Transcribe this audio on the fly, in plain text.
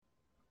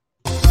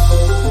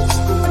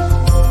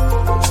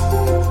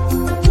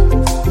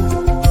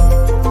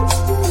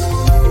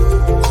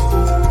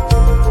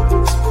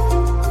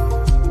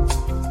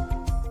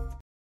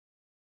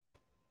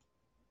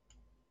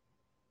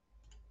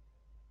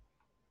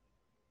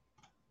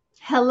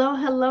Hello,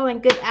 hello,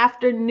 and good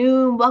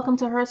afternoon. Welcome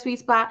to Her Sweet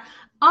Spot,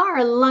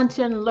 our lunch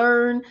and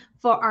learn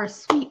for our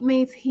sweet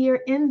mates here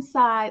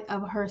inside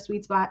of Her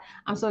Sweet Spot.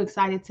 I'm so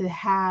excited to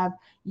have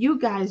you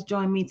guys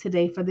join me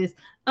today for this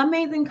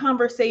amazing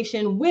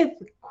conversation with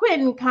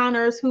Quentin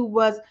Connors, who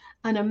was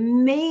an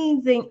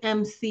amazing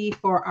MC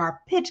for our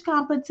pitch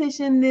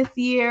competition this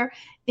year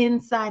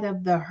inside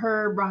of the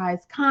Her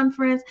Rise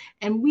conference.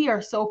 And we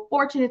are so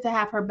fortunate to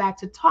have her back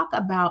to talk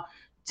about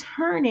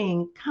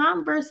turning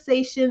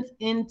conversations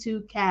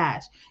into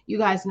cash. You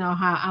guys know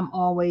how I'm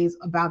always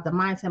about the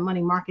mindset,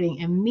 money,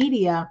 marketing, and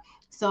media.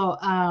 So,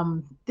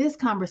 this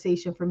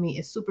conversation for me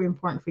is super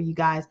important for you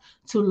guys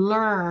to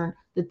learn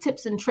the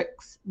tips and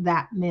tricks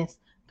that Miss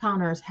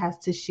Connors has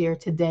to share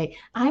today.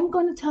 I'm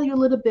going to tell you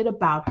a little bit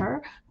about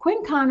her.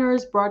 Quinn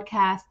Connors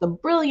broadcasts the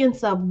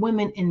brilliance of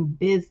women in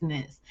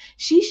business.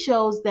 She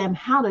shows them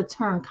how to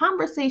turn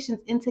conversations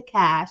into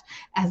cash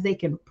as they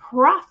can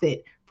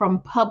profit from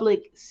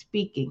public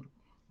speaking.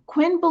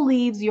 Quinn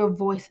believes your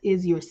voice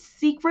is your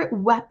secret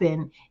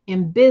weapon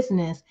in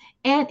business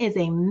and is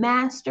a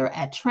master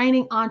at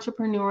training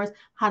entrepreneurs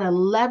how to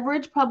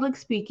leverage public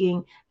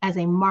speaking as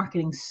a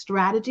marketing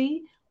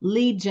strategy,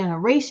 lead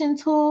generation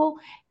tool,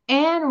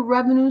 and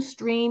revenue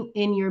stream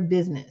in your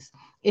business.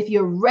 If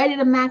you're ready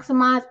to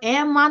maximize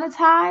and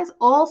monetize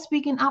all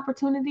speaking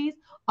opportunities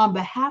on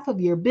behalf of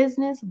your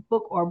business,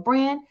 book, or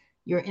brand,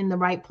 you're in the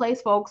right place,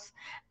 folks.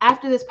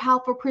 After this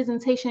powerful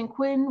presentation,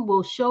 Quinn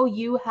will show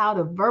you how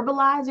to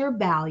verbalize your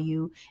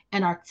value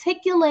and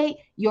articulate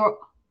your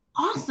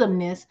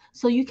awesomeness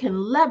so you can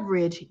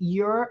leverage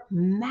your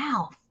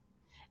mouth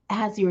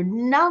as your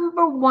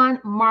number one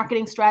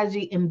marketing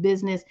strategy in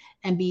business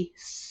and be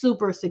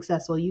super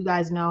successful. You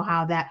guys know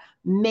how that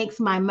makes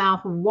my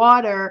mouth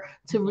water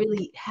to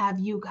really have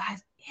you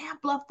guys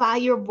amplify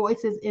your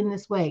voices in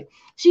this way.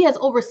 She has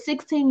over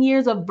 16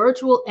 years of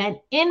virtual and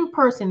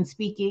in-person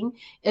speaking,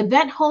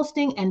 event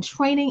hosting, and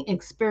training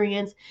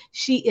experience.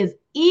 She is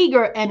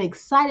eager and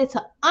excited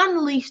to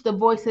unleash the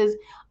voices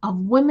of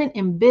women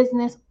in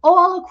business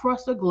all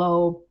across the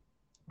globe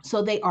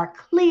so they are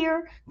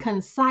clear,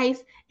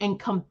 concise, and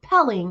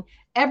compelling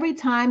every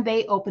time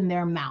they open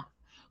their mouth.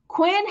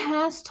 Quinn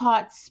has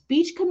taught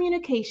speech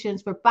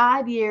communications for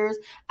 5 years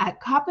at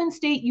Coppin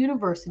State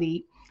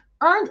University,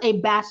 earned a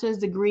bachelor's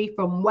degree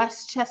from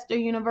Westchester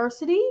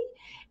University,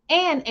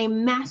 and a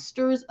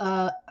master's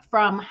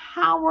from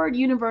Howard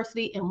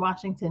University in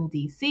Washington,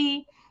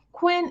 D.C.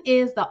 Quinn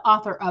is the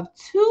author of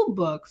 2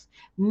 books,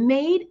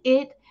 made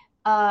it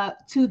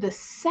to the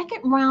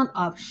second round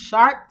of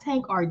Shark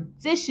Tank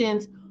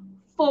auditions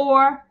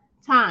 4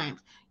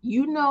 times.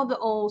 You know the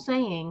old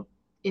saying,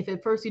 if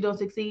at first you don't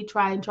succeed,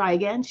 try and try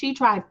again. She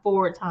tried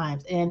 4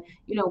 times. And,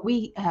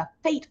 we are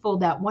faithful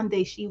that one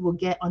day she will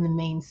get on the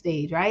main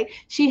stage, right?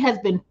 She has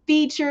been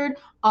featured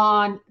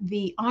on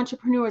the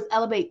Entrepreneurs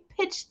Elevate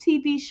Pitch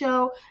TV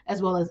show,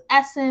 as well as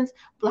Essence,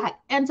 Black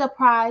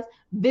Enterprise,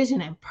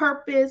 Vision and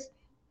Purpose,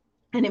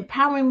 and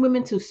Empowering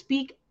Women to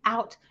Speak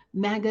Out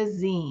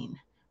magazine,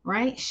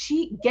 right?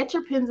 She get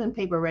your pens and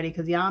paper ready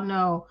because y'all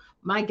know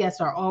my guests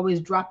are always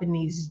dropping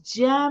these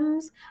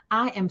gems.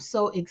 I am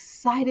so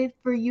excited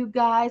for you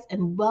guys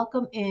and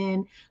welcome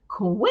in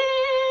Quinn.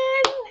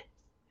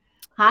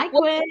 Hi,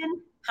 Well,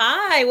 Quinn.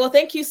 hi. Well,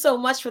 thank you so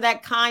much for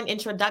that kind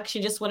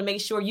introduction. Just want to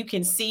make sure you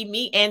can see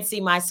me and see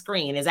my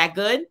screen. Is that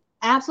good?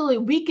 Absolutely.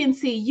 We can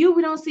see you.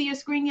 We don't see your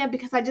screen yet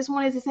because I just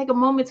wanted to take a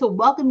moment to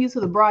welcome you to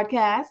the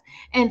broadcast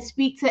and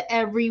speak to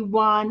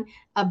everyone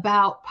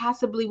about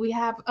possibly we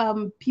have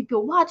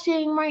people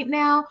watching right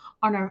now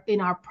on our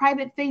in our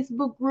private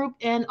Facebook group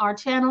and our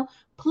channel.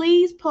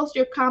 Please post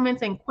your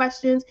comments and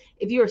questions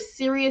if you're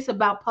serious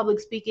about public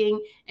speaking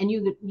and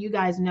you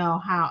guys know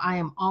how I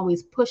am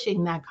always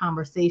pushing that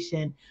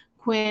conversation.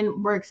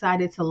 Quinn, we're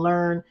excited to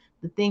learn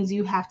the things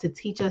you have to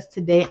teach us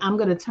today. I'm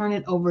going to turn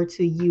it over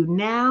to you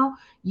now.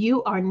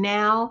 You are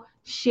now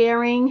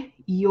sharing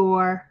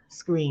your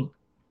screen.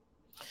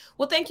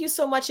 Well, thank you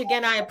so much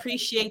again. I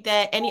appreciate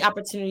that. Any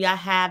opportunity I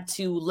have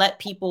to let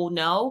people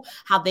know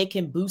how they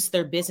can boost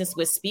their business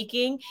with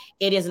speaking,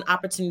 it is an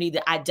opportunity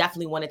that I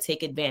definitely want to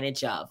take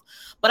advantage of.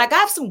 But I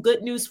got some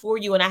good news for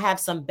you and I have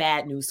some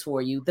bad news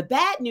for you. The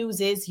bad news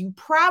is you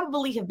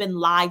probably have been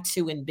lied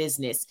to in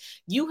business.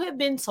 You have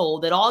been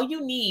told that all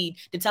you need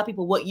to tell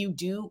people what you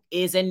do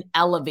is an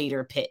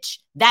elevator pitch.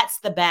 That's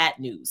the bad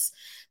news.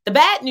 The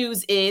bad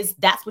news is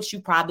that's what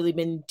you've probably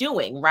been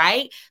doing,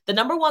 right? The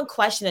number one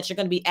question that you're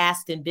going to be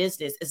asked in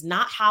business is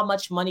not how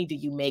much money do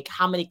you make?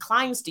 How many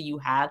clients do you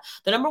have?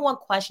 The number one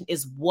question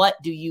is what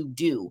do you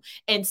do?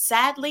 And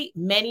sadly,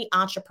 many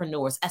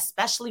entrepreneurs,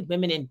 especially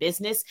women in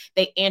business,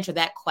 they answer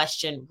that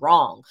question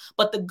wrong.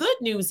 But the good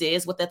news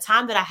is with the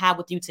time that I have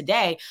with you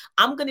today,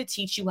 I'm going to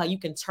teach you how you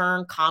can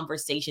turn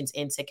conversations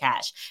into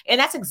cash. And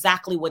that's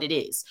exactly what it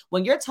is.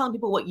 When you're telling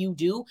people what you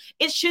do,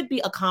 it should be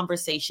a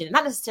conversation,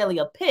 not necessarily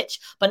a pitch,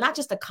 but not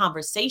just a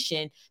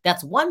conversation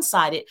that's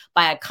one-sided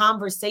by a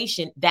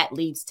conversation that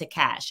leads to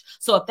cash.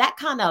 So if that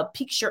kind of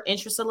piques your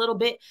interest a little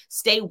bit,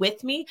 stay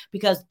with me,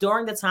 because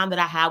during the time that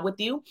I have with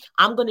you,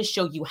 I'm going to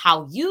show you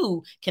how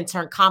you can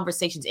turn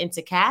conversations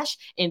into cash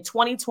in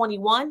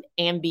 2021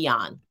 and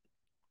beyond.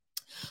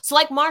 So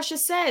like Marsha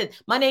said,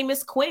 my name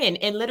is Quinn,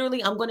 and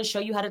literally I'm going to show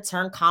you how to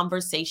turn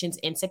conversations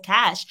into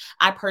cash.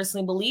 I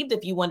personally believe that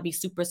if you want to be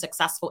super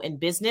successful in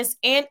business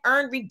and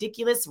earn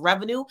ridiculous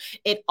revenue,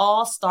 it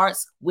all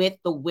starts with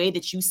the way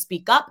that you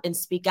speak up and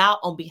speak out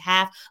on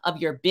behalf of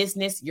your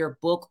business, your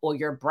book, or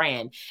your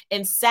brand.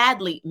 And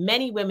sadly,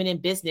 many women in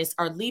business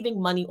are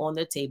leaving money on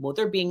the table.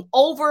 They're being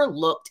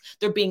overlooked.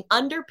 They're being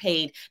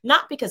underpaid,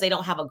 not because they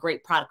don't have a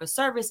great product or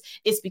service.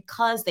 It's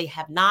because they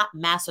have not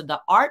mastered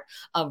the art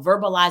of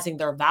verbalizing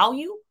their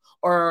value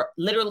or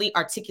literally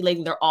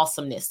articulating their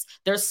awesomeness.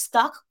 They're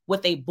stuck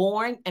with a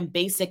boring and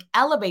basic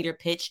elevator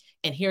pitch.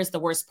 And here's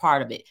the worst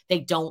part of it. They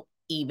don't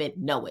even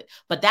know it.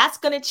 But that's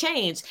going to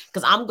change,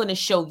 because I'm going to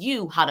show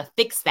you how to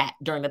fix that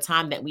during the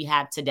time that we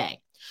have today.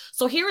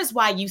 So here is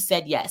why you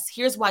said yes.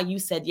 Here's why you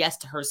said yes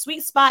to Her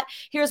Sweet Spot.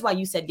 Here's why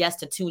you said yes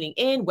to tuning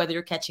in, whether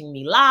you're catching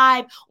me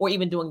live or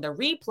even doing the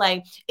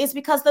replay, is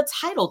because the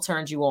title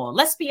turned you on.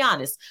 Let's be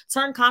honest.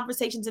 Turn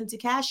conversations into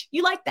cash.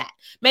 You like that.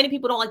 Many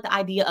people don't like the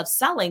idea of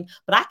selling,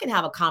 but I can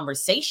have a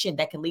conversation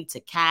that can lead to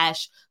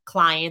cash,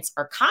 clients,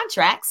 or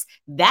contracts.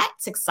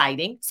 That's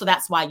exciting. So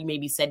that's why you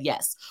maybe said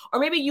yes. Or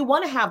maybe you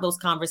want to have those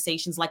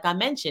conversations, like I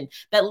mentioned,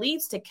 that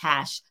leads to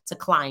cash, to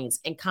clients,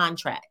 and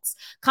contracts.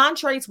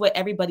 Contrary to what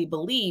everybody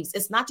believes,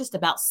 it's not just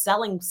about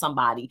selling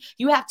somebody.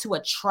 You have to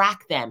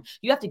attract them.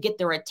 You have to get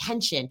their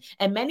attention.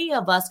 And many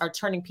of us are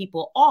turning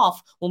people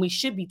off when we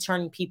should be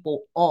turning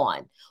people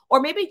on.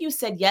 Or maybe you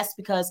said yes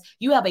because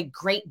you have a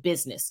great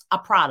business, a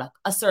product,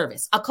 a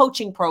service, a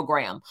coaching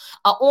program,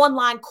 an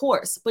online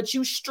course, but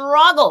you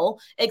struggle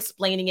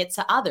explaining it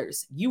to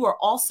others. You are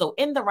also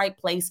in the right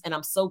place, and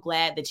I'm so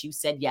glad that you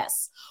said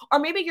yes. Or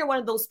maybe you're one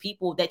of those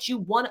people that you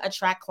want to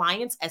attract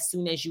clients as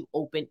soon as you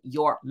open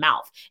your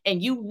mouth.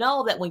 And you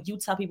know that when you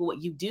tell people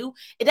what you do,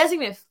 it doesn't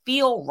even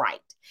feel right.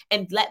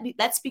 And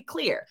let's be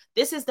clear.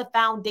 This is the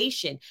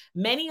foundation.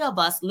 Many of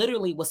us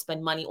literally will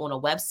spend money on a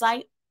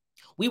website.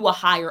 We will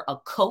hire a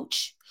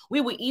coach. We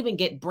will even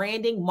get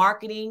branding,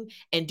 marketing,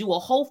 and do a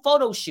whole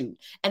photo shoot.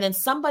 And then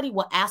somebody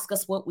will ask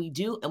us what we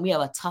do, and we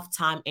have a tough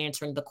time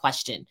answering the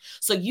question.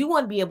 So you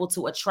want to be able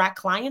to attract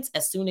clients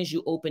as soon as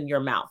you open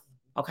your mouth.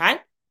 Okay?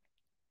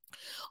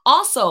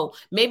 Also,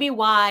 maybe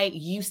why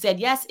you said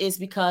yes is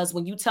because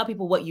when you tell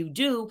people what you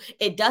do,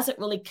 it doesn't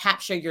really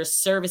capture your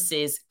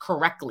services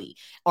correctly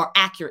or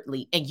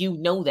accurately, and you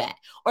know that.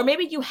 Or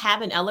maybe you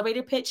have an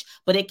elevator pitch,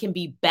 but it can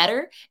be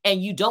better,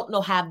 and you don't know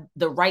have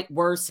the right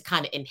words to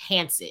kind of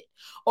enhance it.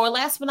 Or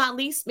last but not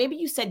least, maybe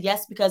you said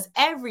yes because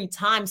every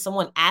time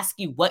someone asks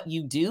you what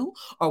you do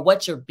or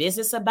what your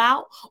business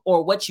about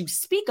or what you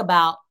speak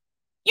about,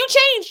 you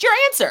changed your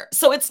answer.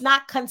 So it's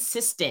not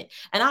consistent.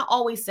 And I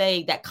always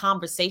say that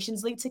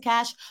conversations lead to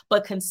cash,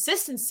 but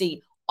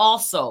consistency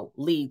also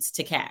leads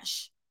to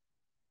cash.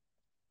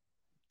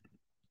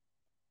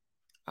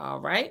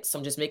 All right. So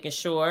I'm just making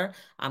sure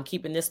I'm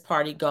keeping this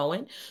party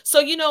going.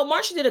 So,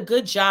 Marsha did a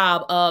good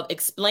job of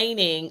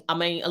explaining, a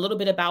little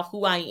bit about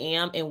who I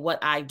am and what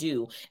I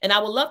do. And I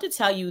would love to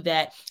tell you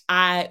that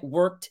I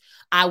woke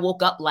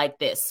up like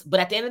this. But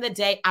at the end of the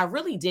day, I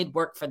really did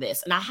work for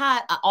this. And I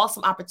had an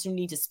awesome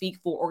opportunity to speak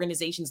for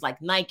organizations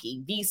like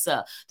Nike,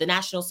 Visa, the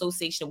National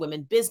Association of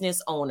Women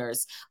Business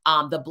Owners,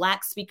 the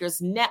Black Speakers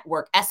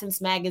Network,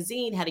 Essence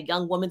Magazine had a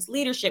Young Women's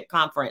Leadership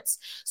Conference.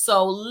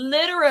 So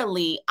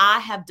literally, I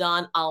have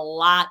done a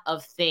lot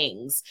of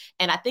things.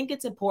 And I think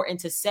it's important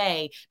to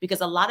say,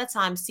 because a lot of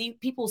times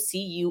people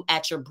see you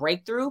at your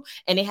breakthrough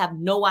and they have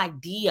no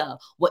idea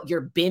what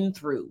your been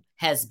through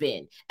has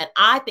been. And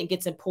I think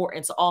it's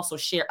important to also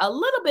share a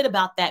little bit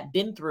about that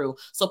been through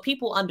so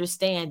people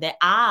understand that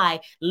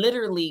I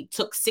literally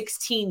took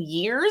 16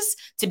 years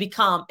to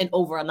become an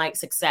overnight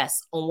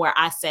success on where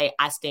I say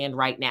I stand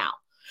right now.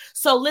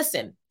 So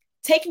listen,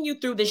 taking you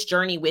through this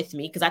journey with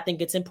me, because I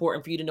think it's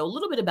important for you to know a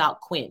little bit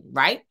about Quinn,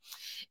 right?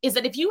 Is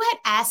that if you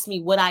had asked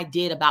me what I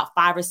did about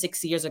 5 or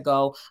 6 years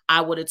ago, I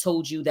would have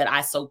told you that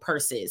I sold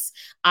purses.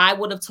 I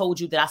would have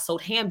told you that I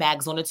sold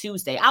handbags on a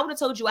Tuesday. I would have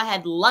told you I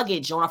had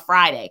luggage on a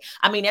Friday.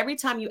 I mean, every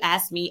time you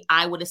asked me,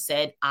 I would have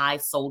said I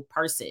sold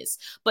purses.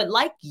 But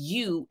like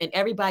you and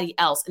everybody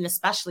else, and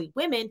especially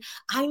women,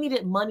 I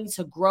needed money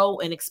to grow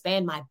and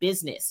expand my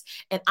business.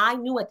 And I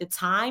knew at the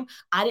time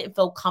I didn't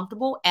feel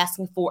comfortable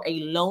asking for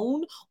a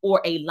loan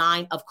or a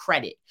line of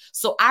credit.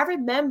 So I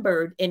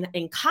remembered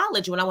in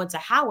college when I went to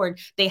Howard,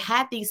 they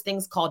had these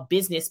things called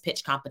business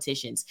pitch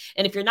competitions.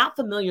 And if you're not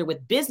familiar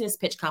with business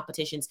pitch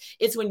competitions,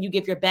 it's when you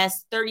give your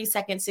best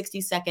 30-second,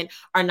 60-second,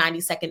 or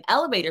 90-second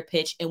elevator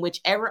pitch, in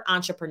whichever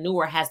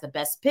entrepreneur has the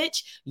best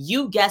pitch,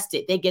 you guessed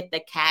it, they get the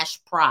cash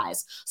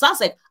prize. So I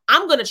was like,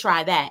 I'm going to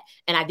try that.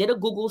 And I did a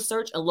Google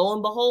search, and lo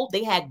and behold,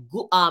 they had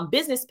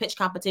business pitch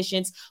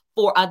competitions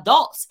for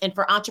adults and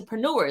for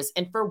entrepreneurs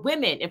and for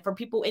women and for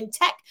people in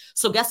tech.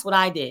 So guess what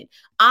I did?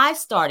 I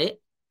started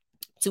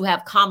to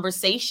have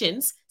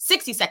conversations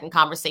 60-second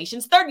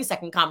conversations,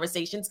 30-second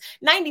conversations,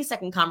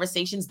 90-second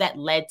conversations that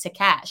led to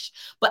cash.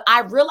 But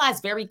I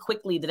realized very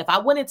quickly that if I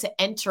wanted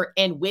to enter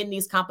and win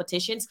these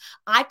competitions,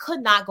 I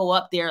could not go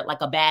up there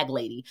like a bag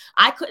lady.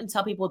 I couldn't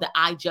tell people that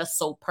I just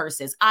sold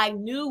purses. I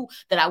knew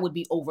that I would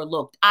be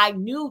overlooked. I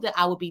knew that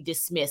I would be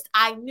dismissed.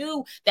 I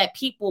knew that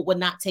people would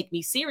not take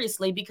me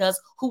seriously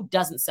because who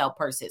doesn't sell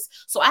purses?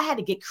 So I had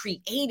to get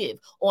creative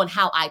on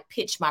how I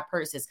pitch my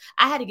purses.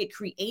 I had to get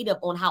creative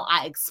on how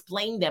I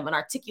explain them and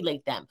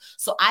articulate them.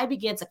 So I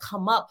began to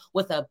come up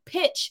with a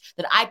pitch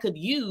that I could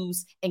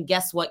use. And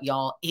guess what,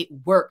 y'all? It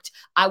worked.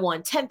 I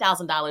won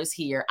 $10,000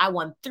 here. I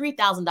won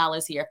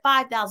 $3,000 here,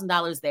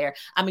 $5,000 there.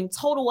 I mean,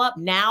 total up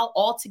now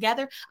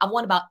altogether, I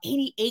won about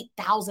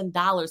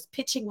 $88,000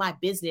 pitching my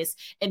business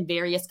in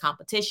various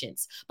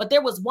competitions. But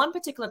there was one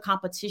particular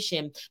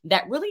competition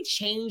that really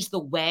changed the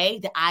way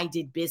that I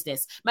did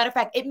business. Matter of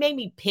fact, it made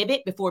me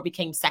pivot before it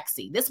became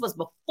sexy. This was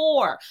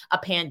before a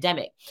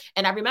pandemic.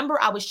 And I remember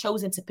I was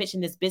chosen to pitch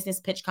in this business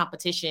pitch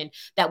competition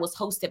that was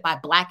hosted by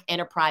Black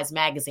Enterprise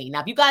Magazine.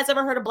 Now, if you guys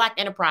ever heard of Black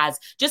Enterprise,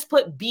 just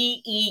put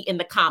BE in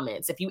the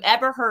comments. If you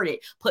ever heard it,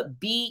 put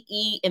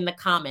BE in the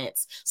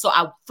comments. So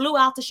I flew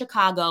out to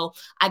Chicago.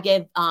 I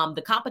gave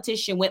the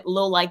competition went a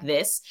little like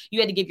this. You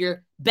had to give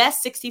your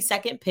best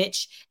 60-second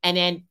pitch, and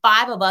then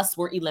 5 of us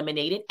were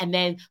eliminated, and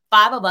then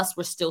 5 of us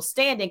were still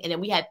standing, and then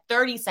we had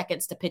 30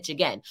 seconds to pitch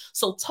again.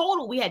 So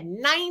total, we had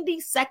 90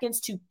 seconds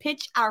to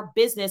pitch our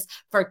business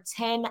for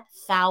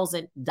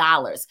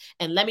 $10,000.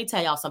 And let me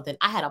tell y'all something.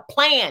 I had a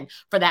plan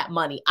for that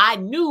money. I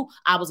knew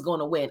I was going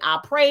to win.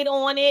 I prayed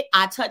on it.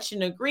 I touched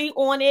and agreed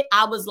on it.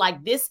 I was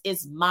like, this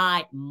is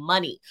my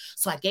money.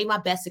 So I gave my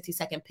best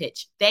 60-second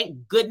pitch.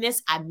 Thank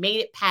goodness I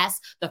made it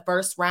past the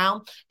first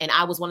round, and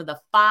I was one of the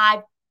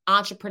 5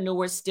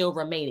 entrepreneurs still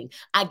remaining.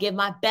 I give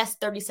my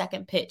best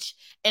 30-second pitch,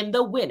 and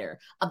the winner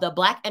of the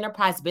Black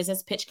Enterprise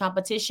Business Pitch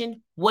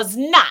Competition was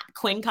not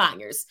Quinn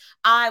Conyers.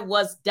 I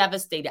was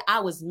devastated.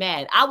 I was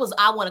mad. I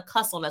want to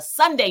cuss on a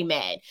Sunday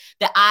mad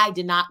that I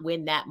did not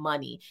win that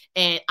money.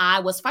 And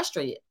I was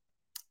frustrated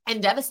and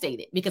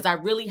devastated because I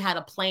really had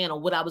a plan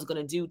on what I was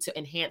going to do to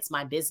enhance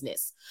my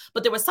business.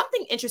 But there was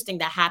something interesting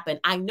that happened.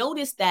 I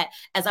noticed that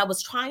as I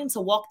was trying to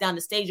walk down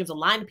the stage, there was a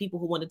line of people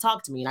who wanted to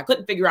talk to me, and I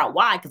couldn't figure out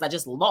why because I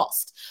just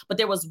lost. But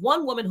there was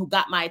one woman who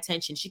got my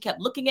attention. She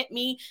kept looking at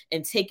me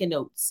and taking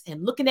notes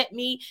and looking at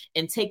me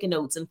and taking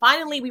notes. And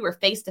finally, we were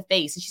face to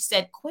face. And she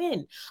said,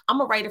 Quinn,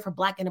 I'm a writer for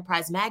Black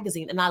Enterprise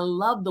Magazine, and I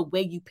love the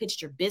way you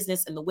pitched your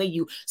business and the way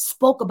you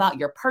spoke about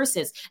your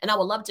purses. And I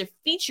would love to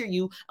feature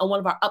you on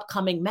one of our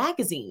upcoming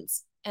magazines.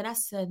 And I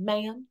said,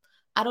 ma'am,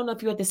 I don't know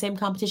if you're at the same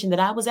competition that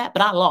I was at,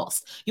 but I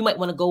lost. You might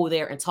want to go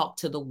there and talk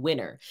to the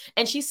winner.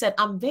 And she said,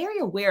 I'm very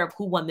aware of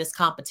who won this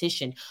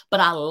competition, but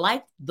I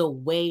like the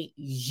way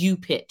you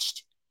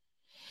pitched.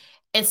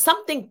 And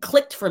something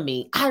clicked for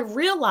me. I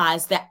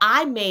realized that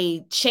I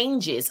made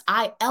changes.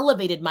 I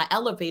elevated my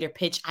elevator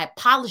pitch. I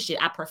polished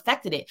it. I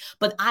perfected it.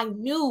 But I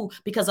knew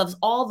because of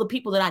all the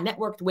people that I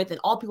networked with and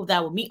all people that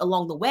I would meet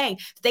along the way,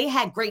 they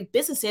had great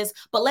businesses.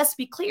 But let's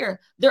be clear,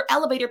 their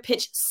elevator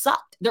pitch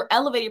sucked. Their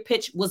elevator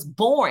pitch was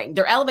boring.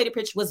 Their elevator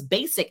pitch was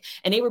basic,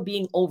 and they were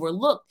being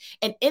overlooked.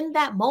 And in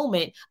that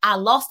moment, I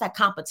lost that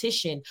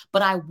competition,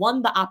 but I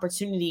won the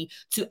opportunity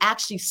to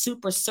actually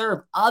super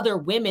serve other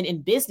women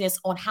in business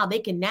on how they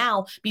can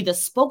now be the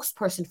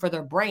spokesperson for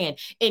their brand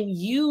and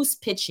use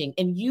pitching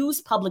and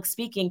use public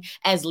speaking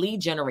as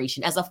lead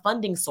generation, as a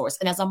funding source,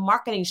 and as a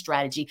marketing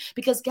strategy.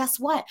 Because guess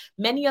what?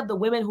 Many of the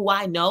women who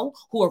I know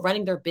who are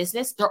running their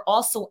business, they're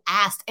also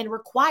asked and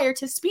required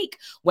to speak,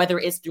 whether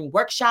it's through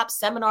workshops,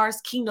 seminars,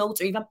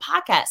 keynotes, or even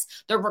podcasts.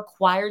 They're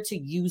required to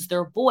use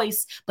their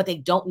voice, but they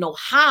don't know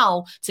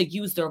how to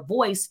use their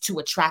voice to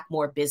attract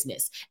more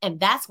business. And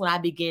that's when I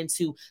began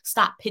to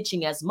stop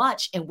pitching as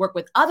much and work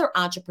with other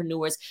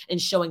entrepreneurs and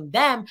showing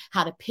them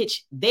how to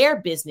pitch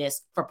their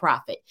business for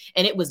profit.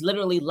 And it was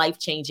literally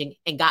life-changing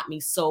and got me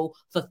so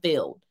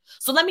fulfilled.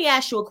 So let me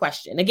ask you a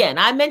question. Again,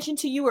 I mentioned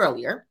to you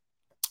earlier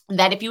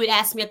that if you had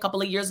asked me a couple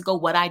of years ago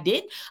what I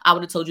did, I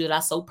would have told you that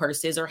I sold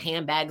purses or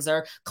handbags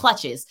or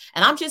clutches.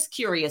 And I'm just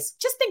curious,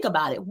 just think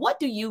about it. What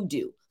do you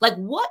do? Like,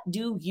 what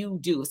do you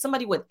do? If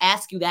somebody would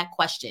ask you that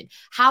question,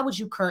 how would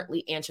you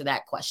currently answer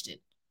that question?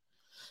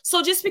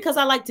 So just because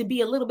I like to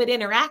be a little bit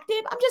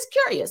interactive, I'm just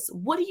curious,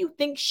 what do you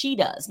think she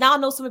does? Now, I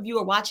know some of you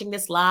are watching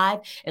this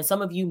live and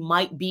some of you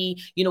might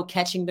be,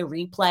 catching the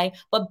replay,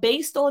 but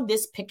based on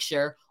this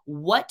picture,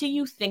 what do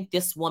you think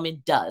this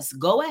woman does?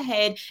 Go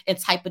ahead and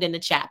type it in the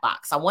chat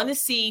box. I want to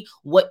see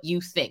what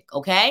you think,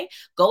 okay?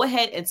 Go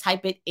ahead and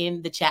type it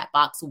in the chat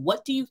box.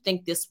 What do you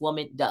think this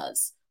woman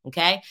does?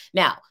 Okay?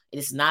 Now, it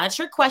is not a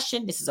trick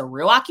question. This is a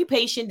real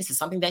occupation. This is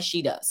something that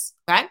she does,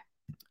 okay?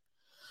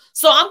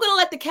 So I'm going to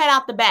let the cat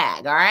out the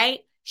bag, all right?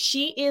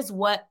 She is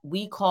what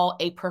we call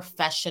a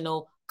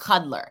professional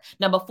cuddler.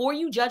 Now, before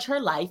you judge her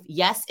life,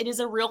 yes, it is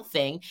a real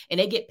thing, and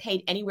they get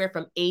paid anywhere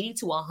from $80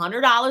 to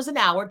 $100 an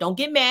hour. Don't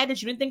get mad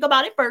that you didn't think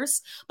about it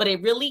first, but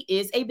it really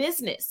is a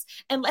business.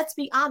 And let's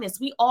be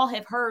honest, we all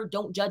have heard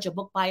don't judge a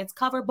book by its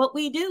cover, but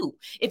we do.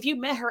 If you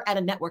met her at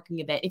a networking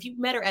event, if you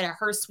met her at a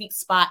Her Sweet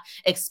Spot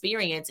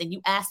experience and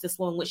you asked this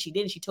woman what she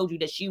did and she told you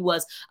that she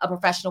was a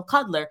professional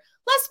cuddler,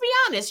 let's be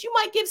honest, you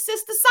might give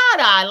sis the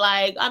side eye.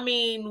 Like, I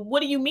mean,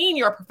 what do you mean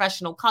you're a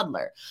professional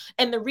cuddler?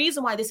 And the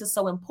reason why this is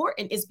so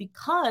important is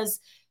because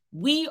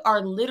we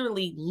are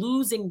literally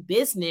losing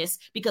business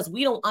because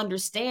we don't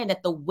understand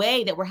that the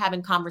way that we're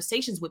having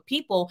conversations with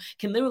people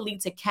can literally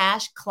lead to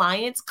cash,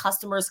 clients,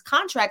 customers,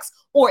 contracts,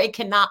 or it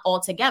cannot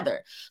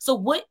altogether. So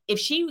what if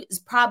she is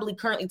probably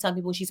currently telling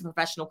people she's a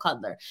professional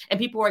cuddler and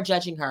people are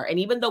judging her? And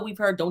even though we've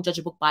heard don't judge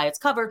a book by its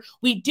cover,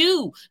 we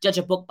do judge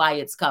a book by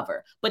its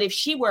cover. But if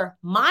she were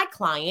my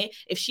client,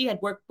 if she had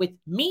worked with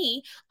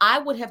me, I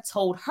would have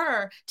told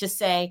her to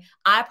say,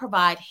 I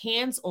provide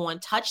hands-on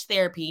touch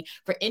therapy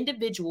for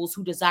individuals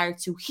who desire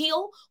to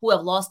heal, who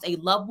have lost a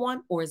loved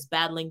one, or is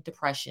battling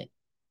depression.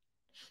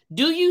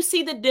 Do you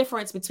see the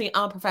difference between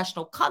I'm a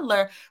professional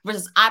cuddler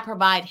versus I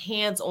provide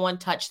hands-on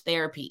touch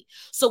therapy?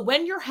 So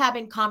when you're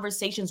having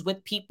conversations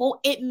with people,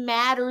 it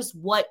matters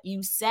what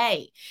you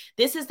say.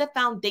 This is the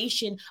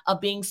foundation of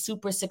being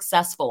super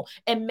successful.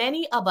 And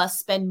many of us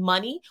spend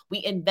money,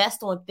 we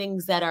invest on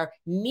things that are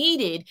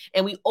needed,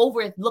 and we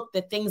overlook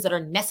the things that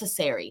are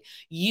necessary.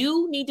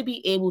 You need to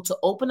be able to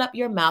open up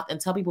your mouth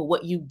and tell people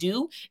what you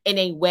do in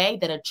a way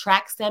that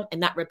attracts them and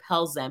not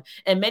repels them.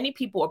 And many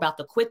people are about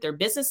to quit their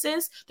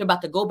businesses. They're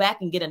about to go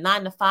back and get a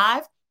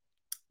 9-to-5,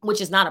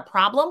 which is not a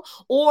problem,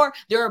 or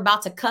they're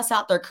about to cuss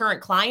out their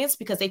current clients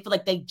because they feel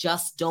like they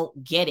just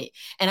don't get it.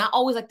 And I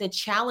always like to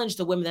challenge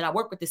the women that I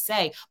work with to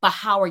say, but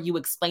how are you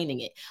explaining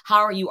it?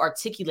 How are you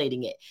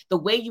articulating it? The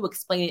way you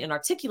explain it and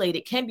articulate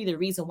it can be the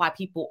reason why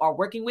people are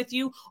working with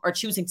you or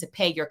choosing to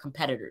pay your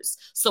competitors.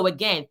 So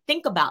again,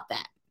 think about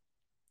that.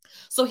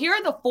 So here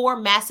are the 4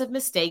 massive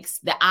mistakes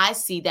that I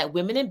see that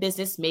women in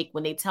business make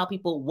when they tell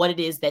people what it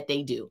is that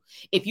they do.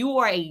 If you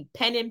are a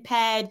pen and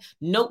pad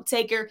note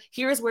taker,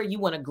 here's where you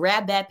want to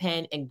grab that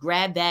pen and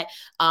grab that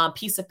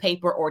piece of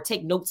paper or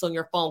take notes on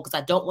your phone, because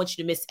I don't want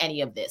you to miss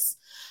any of this.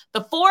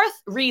 The 4th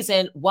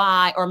reason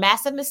why, or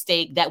massive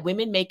mistake that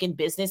women make in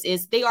business,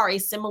 is they are a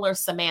similar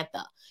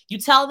Samantha. You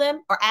tell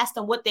them or ask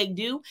them what they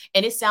do,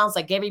 and it sounds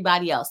like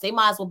everybody else. They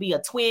might as well be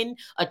a twin,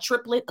 a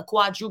triplet, a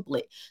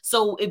quadruplet.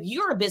 So if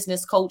you're a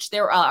business coach,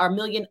 there are a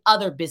million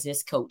other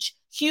business coach.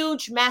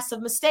 Huge,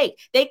 massive mistake.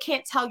 They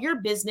can't tell your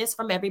business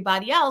from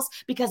everybody else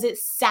because it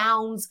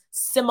sounds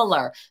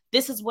similar.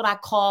 This is what I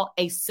call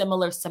a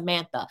similar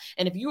Samantha.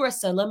 And if you're a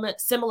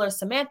similar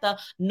Samantha,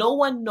 no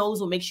one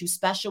knows what makes you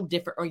special,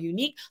 different, or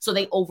unique. So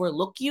they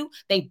overlook you,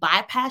 they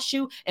bypass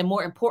you, and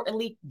more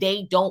importantly,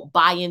 they don't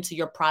buy into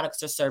your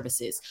products or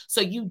services.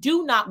 So you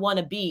do not want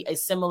to be a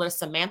similar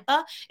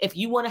Samantha if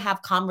you want to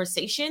have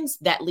conversations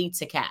that lead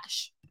to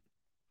cash.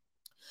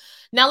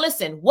 Now,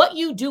 listen, what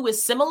you do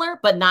is similar,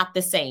 but not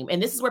the same.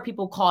 And this is where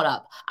people caught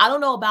up. I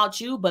don't know about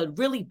you, but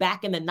really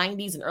back in the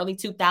 90s and early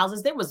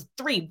 2000s, there was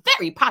 3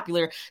 very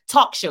popular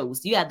talk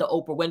shows. You had the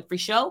Oprah Winfrey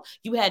Show,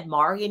 you had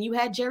Maury, and you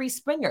had Jerry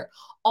Springer.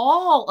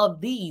 All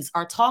of these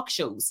are talk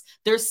shows.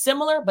 They're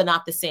similar, but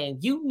not the same.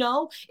 You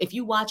know, if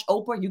you watch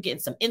Oprah, you're getting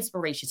some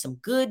inspiration, some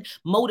good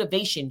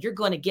motivation. You're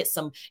going to get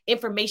some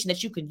information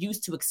that you can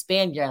use to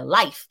expand your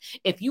life.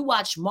 If you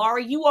watch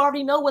Maury, you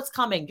already know what's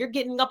coming. You're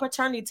getting a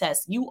paternity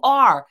test. You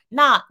are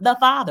not the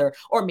father,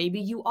 or maybe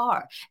you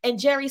are. And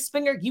Jerry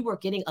Springer, you are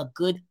getting a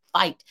good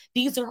fight.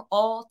 These are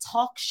all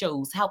talk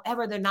shows.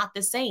 However, they're not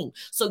the same.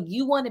 So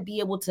you want to be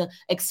able to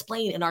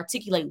explain and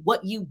articulate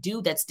what you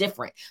do that's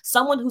different.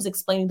 Someone who's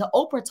explaining the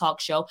Oprah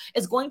talk show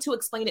is going to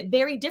explain it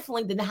very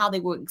differently than how they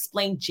would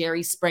explain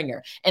Jerry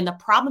Springer. And the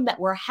problem that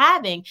we're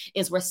having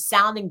is we're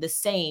sounding the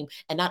same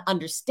and not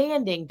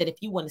understanding that if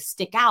you want to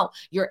stick out,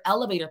 your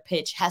elevator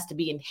pitch has to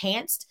be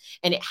enhanced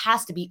and it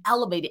has to be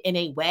elevated in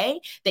a way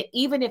that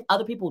even if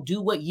other people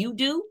do what you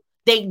do,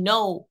 they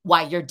know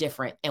why you're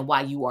different and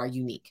why you are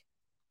unique.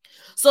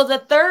 So the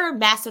third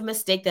massive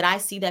mistake that I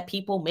see that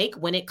people make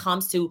when it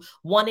comes to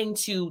wanting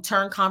to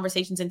turn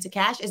conversations into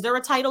cash is they're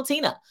a title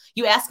Tina.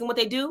 You ask them what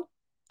they do.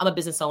 I'm a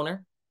business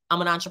owner.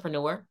 I'm an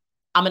entrepreneur.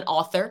 I'm an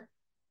author.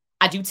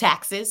 I do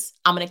taxes.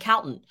 I'm an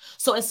accountant.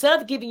 So instead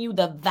of giving you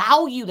the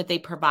value that they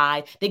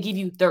provide, they give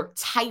you their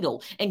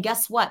title. And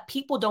guess what?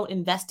 People don't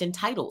invest in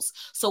titles.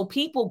 So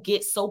people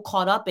get so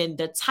caught up in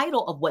the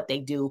title of what they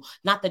do,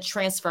 not the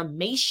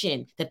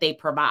transformation that they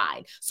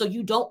provide. So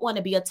you don't want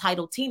to be a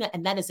title Tina.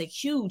 And that is a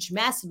huge,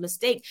 massive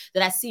mistake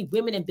that I see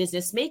women in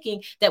business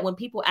making, that when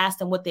people ask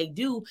them what they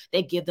do,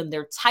 they give them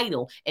their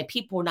title. And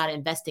people are not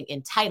investing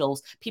in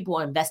titles. People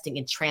are investing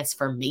in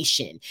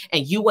transformation.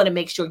 And you want to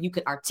make sure you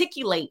can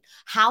articulate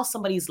how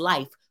somebody's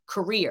life,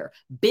 career,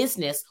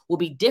 business will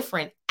be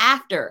different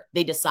after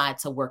they decide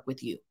to work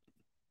with you.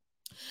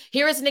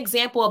 Here is an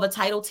example of a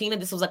title, Tina.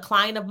 This was a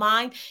client of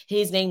mine.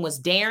 His name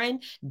was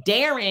Darren.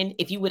 Darren,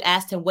 if you would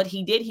ask him what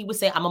he did, he would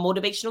say, I'm a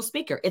motivational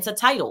speaker. It's a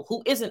title.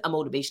 Who isn't a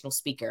motivational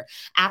speaker?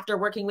 After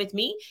working with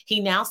me, he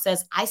now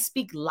says, I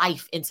speak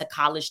life into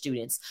college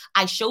students.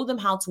 I show them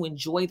how to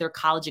enjoy their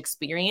college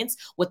experience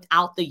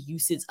without the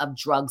usage of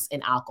drugs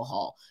and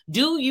alcohol.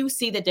 Do you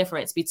see the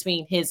difference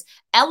between his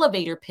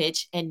elevator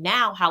pitch and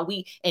now how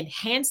we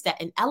enhanced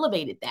that and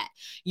elevated that?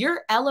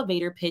 Your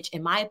elevator pitch,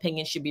 in my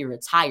opinion, should be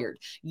retired.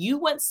 You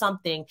want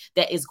something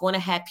that is going to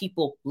have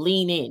people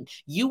lean in.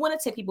 You want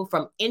to take people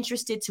from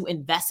interested to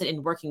invested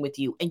in working with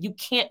you. And you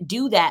can't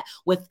do that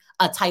with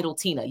a title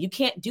Tina. You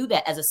can't do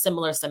that as a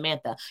similar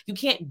Samantha. You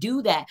can't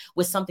do that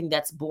with something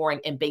that's boring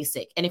and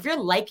basic. And if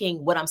you're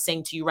liking what I'm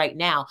saying to you right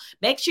now,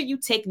 make sure you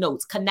take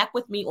notes. Connect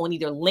with me on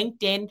either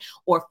LinkedIn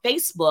or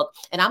Facebook.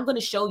 And I'm going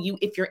to show you,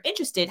 if you're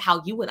interested,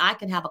 how you and I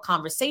can have a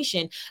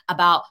conversation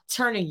about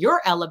turning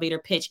your elevator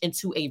pitch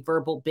into a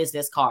verbal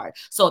business card.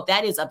 So if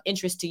that is of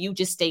interest to you,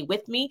 just stay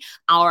with me,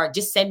 or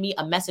just send me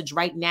a message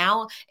right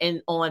now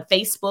and on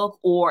Facebook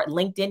or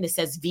LinkedIn that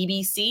says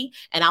VBC,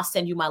 and I'll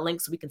send you my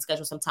link so we can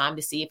schedule some time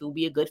to see if it will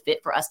be a good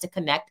fit for us to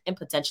connect and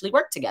potentially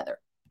work together.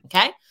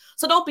 Okay.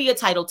 So don't be a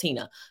title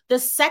Tina. The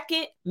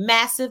second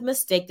massive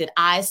mistake that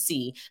I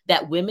see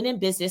that women in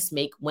business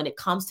make when it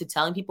comes to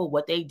telling people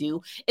what they do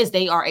is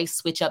they are a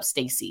switch up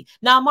Stacy.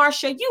 Now,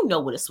 Marsha, you know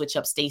what a switch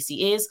up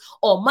Stacy is.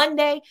 On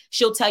Monday,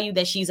 she'll tell you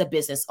that she's a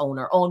business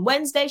owner. On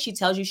Wednesday, she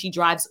tells you she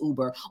drives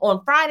Uber.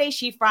 On Friday,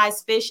 she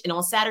fries fish. And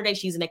on Saturday,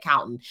 she's an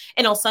accountant.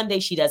 And on Sunday,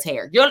 she does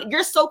hair.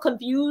 You're so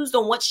confused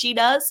on what she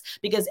does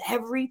because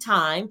every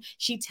time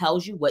she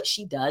tells you what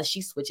she does,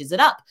 she switches it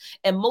up.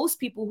 And most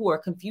people who are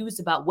confused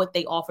about what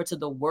they offer to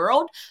the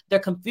world, their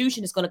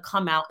confusion is going to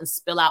come out and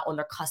spill out on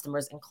their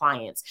customers and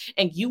clients.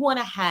 And you want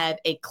to have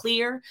a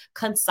clear,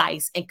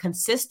 concise, and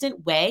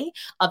consistent way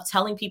of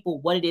telling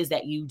people what it is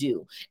that you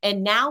do.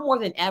 And now more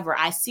than ever,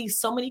 I see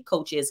so many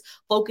coaches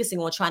focusing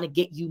on trying to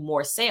get you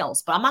more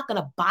sales, but I'm not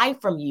going to buy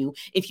from you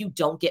if you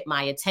don't get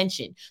my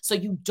attention. So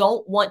you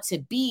don't want to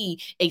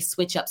be a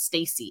switch up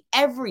Stacy.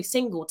 Every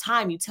single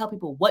time you tell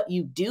people what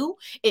you do,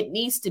 it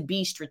needs to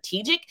be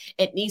strategic,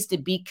 it needs to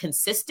be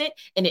consistent,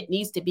 and it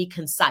needs to be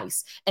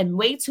concise. And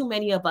way too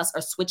many of us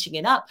are switching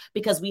it up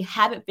because we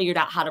haven't figured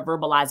out how to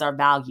verbalize our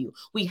value.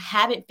 We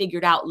haven't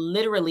figured out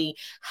literally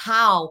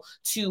how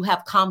to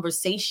have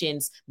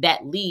conversations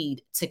that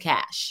lead to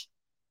cash.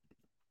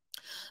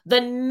 The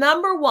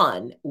number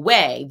one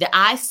way that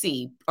I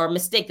see, or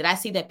mistake that I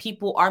see that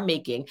people are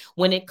making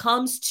when it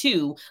comes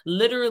to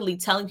literally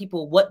telling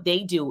people what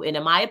they do, and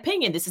in my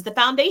opinion, this is the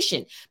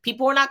foundation.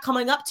 People are not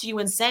coming up to you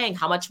and saying,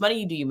 how much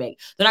money do you make?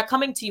 They're not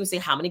coming to you and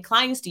saying, how many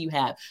clients do you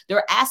have?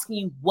 They're asking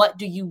you, what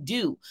do you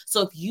do?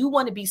 So if you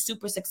want to be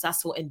super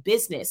successful in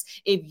business,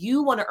 if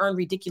you want to earn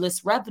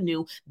ridiculous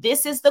revenue,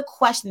 this is the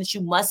question that you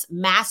must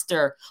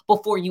master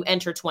before you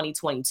enter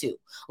 2022.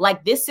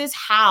 Like, this is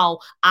how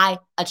I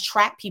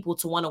attract people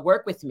to want to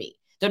work with me.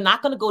 They're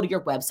not going to go to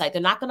your website.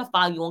 They're not going to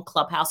follow you on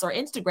Clubhouse or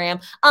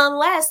Instagram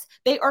unless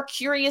they are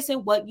curious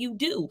in what you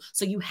do.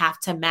 So you have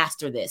to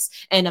master this.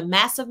 And a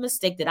massive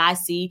mistake that I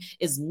see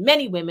is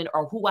many women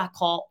are who I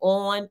call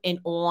on and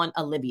on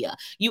Olivia.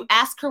 You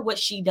ask her what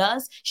she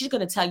does, she's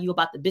going to tell you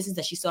about the business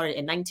that she started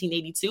in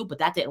 1982, but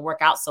that didn't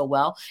work out so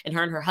well. And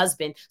her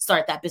husband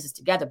started that business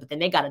together, but then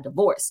they got a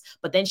divorce.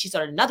 But then she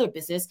started another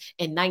business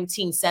in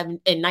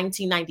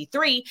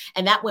 1993,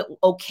 and that went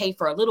okay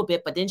for a little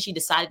bit, but then she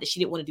decided that she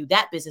didn't want to do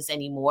that business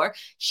anymore.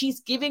 She's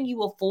giving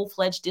you a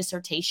full-fledged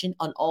dissertation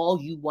on all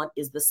you want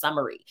is the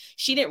summary.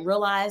 She didn't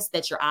realize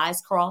that your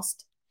eyes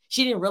crossed.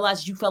 She didn't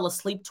realize you fell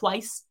asleep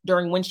twice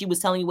during when she was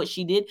telling you what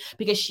she did,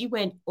 because she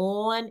went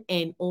on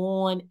and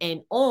on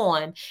and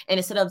on. And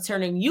instead of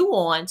turning you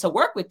on to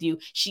work with you,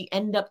 she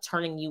ended up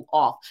turning you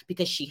off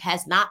because she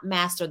has not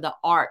mastered the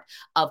art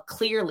of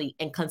clearly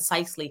and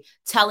concisely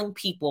telling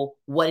people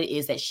what it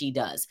is that she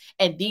does.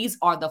 And these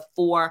are the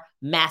 4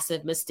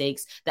 massive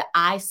mistakes that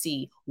I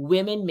see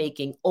women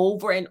making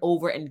over and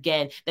over and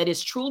again that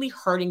is truly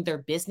hurting their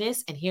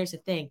business. And here's the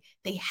thing,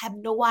 they have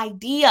no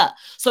idea.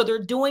 So they're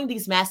doing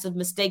these massive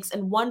mistakes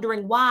and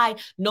wondering why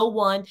no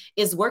one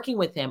is working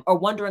with them, or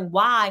wondering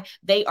why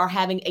they are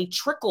having a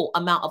trickle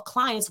amount of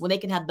clients when they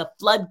can have the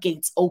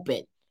floodgates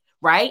open,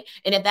 right?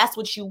 And if that's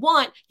what you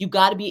want, you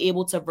got to be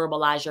able to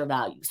verbalize your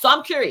value. So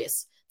I'm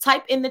curious,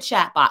 type in the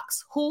chat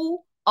box, who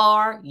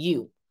are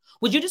you?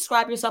 Would you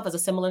describe yourself as a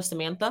similar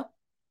Samantha?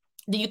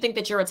 Do you think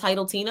that you're a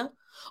title Tina?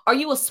 Are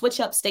you a switch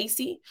up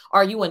Stacy?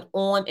 Are you an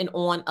on and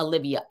on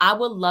Olivia? I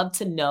would love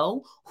to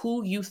know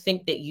who you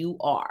think that you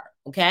are.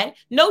 Okay.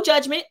 No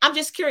judgment. I'm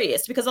just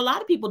curious because a lot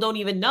of people don't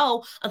even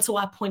know until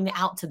I point it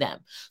out to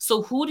them.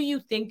 So who do you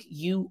think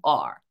you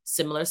are?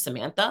 Similar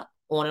Samantha,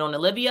 on and on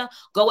Olivia?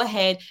 Go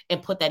ahead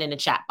and put that in the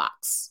chat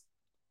box.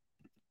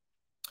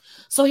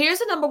 So here's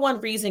the number one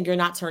reason you're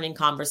not turning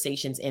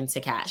conversations into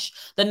cash.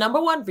 The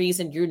number one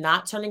reason you're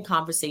not turning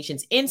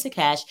conversations into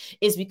cash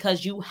is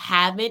because you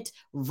haven't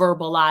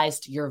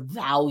verbalized your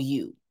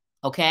value.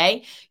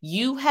 Okay.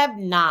 You have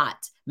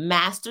not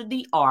mastered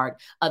the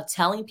art of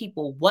telling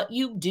people what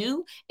you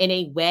do in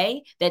a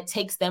way that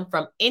takes them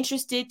from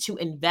interested to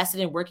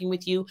invested in working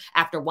with you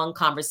after one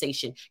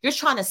conversation. You're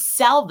trying to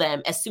sell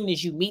them as soon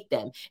as you meet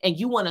them, and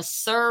you want to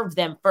serve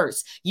them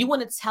first. You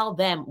want to tell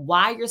them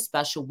why you're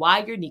special, why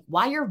you're unique,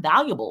 why you're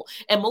valuable.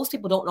 And most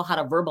people don't know how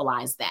to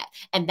verbalize that.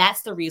 And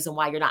that's the reason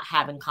why you're not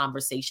having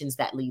conversations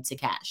that lead to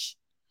cash.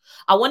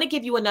 I want to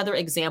give you another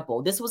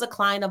example. This was a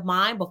client of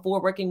mine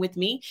before working with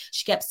me.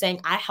 She kept saying,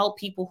 I help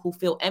people who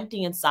feel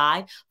empty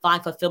inside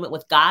find fulfillment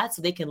with God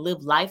so they can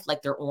live life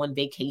like they're on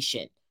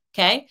vacation.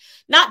 Okay.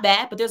 Not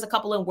bad, but there's a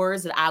couple of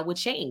words that I would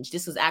change.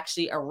 This is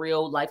actually a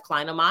real life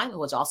client of mine,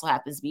 which also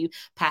happens to be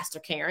Pastor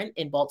Karen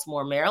in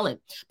Baltimore, Maryland.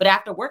 But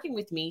after working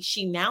with me,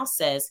 she now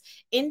says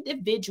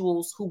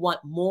individuals who want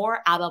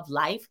more out of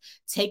life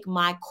take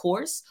my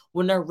course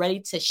when they're ready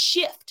to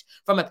shift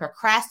from a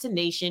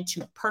procrastination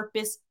to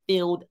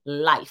purpose-filled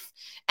life.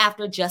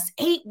 After just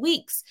 8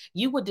 weeks,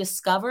 you will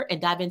discover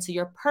and dive into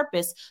your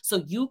purpose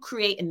so you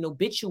create an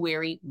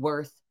obituary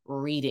worth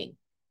reading.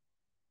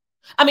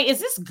 I mean, is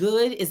this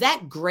good? Is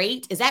that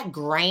great? Is that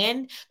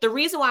grand? The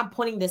reason why I'm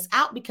pointing this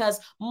out, because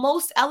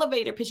most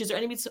elevator pitches are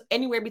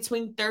anywhere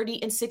between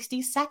 30 and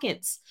 60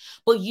 seconds.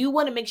 But you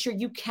want to make sure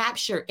you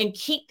capture and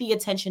keep the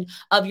attention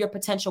of your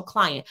potential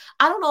client.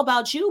 I don't know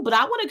about you, but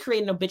I want to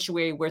create an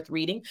obituary worth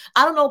reading.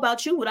 I don't know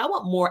about you, but I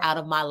want more out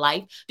of my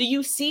life. Do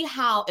you see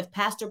how if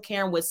Pastor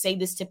Karen would say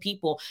this to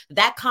people,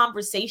 that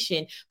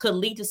conversation could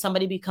lead to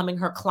somebody becoming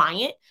her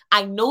client?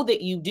 I know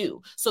that you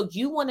do. So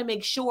you want to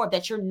make sure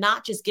that you're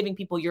not just giving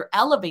people your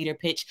elevator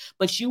pitch,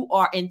 but you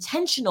are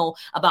intentional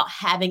about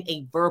having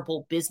a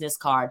verbal business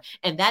card.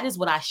 And that is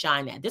what I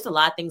shine at. There's a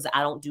lot of things that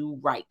I don't do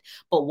right,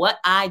 but what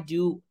I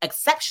do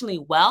exceptionally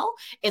well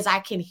is I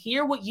can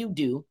hear what you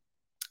do.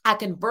 I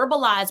can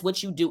verbalize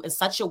what you do in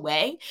such a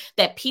way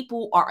that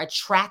people are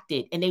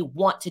attracted and they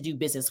want to do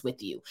business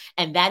with you.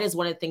 And that is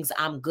one of the things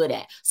I'm good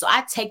at. So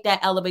I take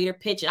that elevator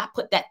pitch and I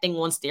put that thing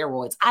on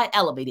steroids. I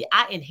elevate it.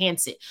 I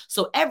enhance it.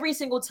 So every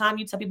single time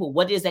you tell people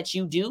what it is that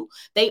you do,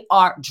 they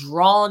are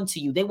drawn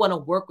to you. They want to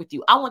work with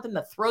you. I want them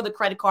to throw the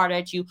credit card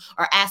at you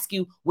or ask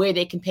you where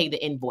they can pay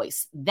the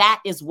invoice.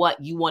 That is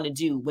what you want to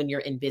do when you're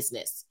in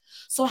business.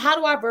 So how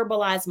do I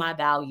verbalize my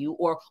value,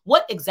 or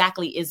what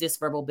exactly is this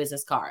verbal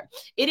business card?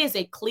 It is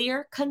a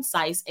clear,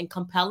 concise, and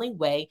compelling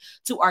way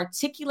to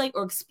articulate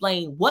or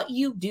explain what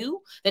you do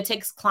that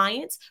takes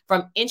clients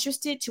from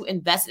interested to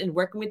invested in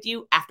working with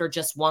you after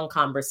just one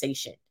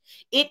conversation.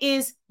 It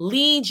is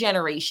lead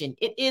generation.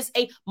 It is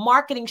a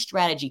marketing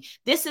strategy.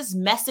 This is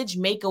message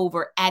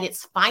makeover at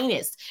its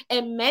finest.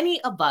 And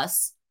many of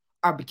us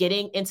are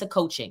getting into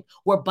coaching.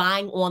 We're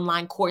buying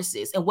online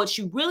courses. And what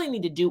you really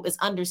need to do is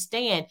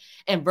understand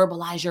and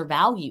verbalize your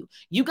value.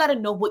 You got to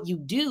know what you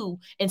do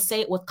and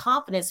say it with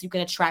confidence so you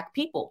can attract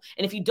people.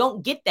 And if you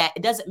don't get that,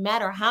 it doesn't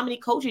matter how many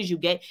coaches you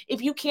get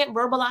if you can't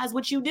verbalize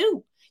what you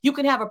do. You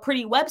can have a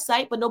pretty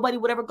website, but nobody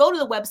would ever go to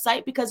the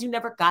website because you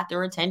never got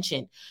their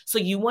attention. So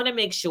you want to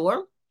make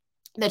sure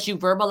that you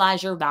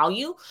verbalize your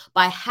value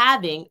by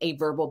having a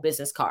verbal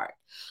business card.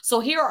 So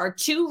here are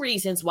 2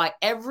 reasons why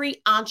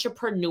every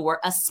entrepreneur,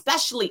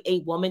 especially a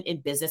woman in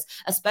business,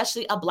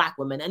 especially a Black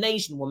woman, an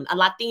Asian woman, a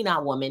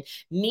Latina woman,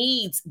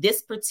 needs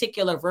this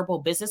particular verbal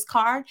business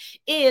card.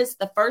 Is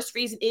the first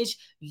reason is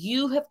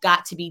you have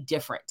got to be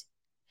different.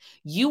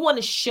 You want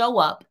to show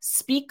up,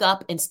 speak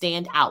up, and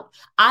stand out.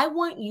 I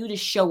want you to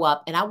show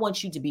up, and I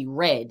want you to be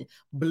red,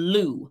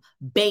 blue,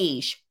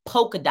 beige,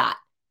 polka dot,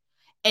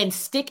 and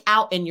stick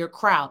out in your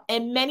crowd.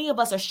 And many of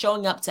us are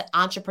showing up to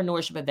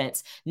entrepreneurship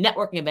events,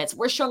 networking events.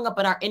 We're showing up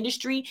in our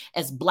industry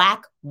as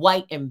Black,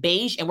 white, and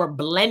beige, and we're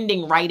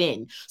blending right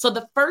in. So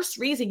the first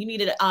reason you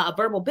need a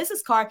verbal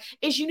business card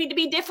is you need to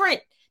be different.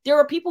 There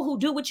are people who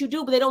do what you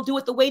do, but they don't do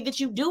it the way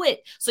that you do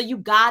it. So you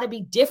got to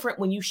be different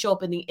when you show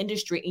up in the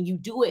industry, and you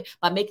do it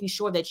by making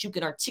sure that you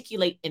can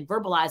articulate and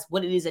verbalize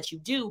what it is that you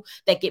do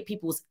that get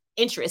people's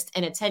interest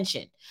and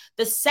attention.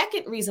 The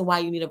second reason why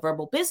you need a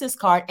verbal business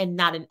card and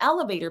not an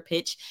elevator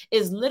pitch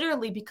is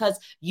literally because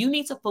you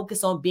need to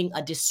focus on being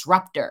a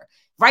disruptor.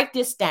 Write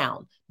this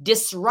down.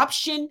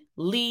 Disruption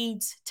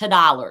leads to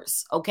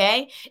dollars,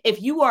 okay?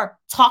 If you are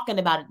talking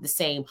about it the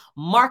same,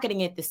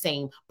 marketing it the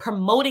same,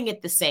 promoting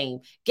it the same,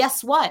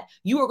 guess what?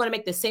 You are going to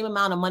make the same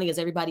amount of money as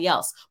everybody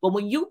else. But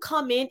when you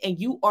come in and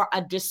you are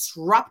a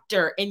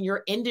disruptor in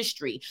your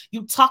industry,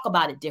 you talk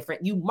about it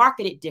different, you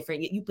market it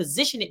different, you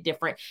position it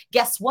different,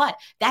 guess what?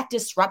 That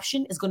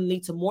disruption is going to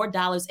lead to more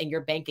dollars in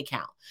your bank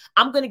account.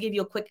 I'm going to give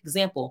you a quick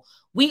example.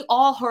 We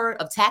all heard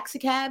of taxi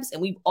cabs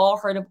and we've all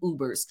heard of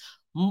Ubers.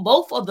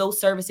 Both of those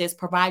services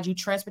provide you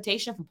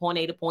transportation from point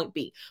A to point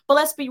B. But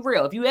let's be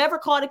real. If you ever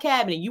called a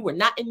cab and you were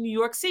not in New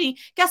York City,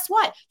 guess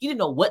what? You didn't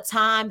know what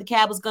time the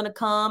cab was going to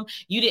come.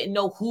 You didn't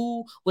know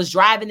who was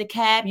driving the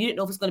cab. You didn't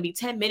know if it's going to be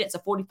 10 minutes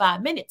or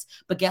 45 minutes.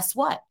 But guess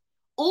what?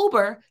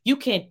 Uber, you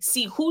can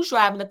see who's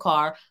driving the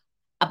car,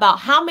 about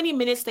how many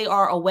minutes they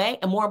are away,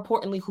 and more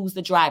importantly, who's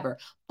the driver.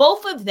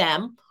 Both of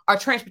them are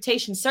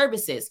transportation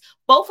services.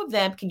 Both of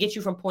them can get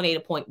you from point A to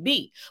point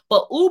B.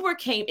 But Uber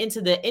came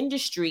into the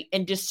industry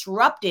and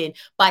disrupted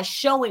by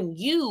showing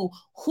you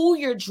who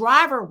your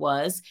driver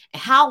was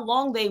and how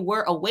long they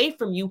were away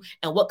from you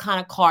and what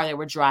kind of car they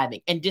were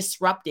driving, and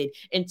disrupted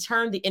and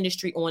turned the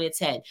industry on its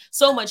head.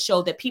 So much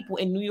so that people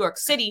in New York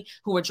City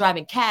who were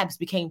driving cabs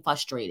became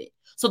frustrated.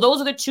 So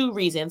those are the two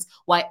reasons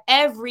why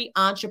every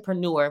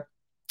entrepreneur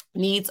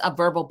needs a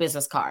verbal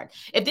business card.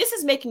 If this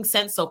is making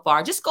sense so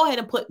far, just go ahead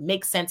and put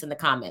make sense in the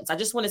comments. I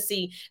just want to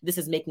see if this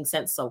is making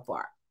sense so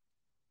far.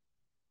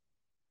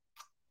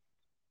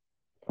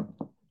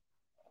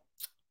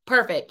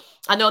 Perfect.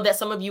 I know that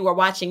some of you are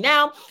watching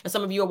now and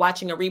some of you are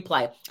watching a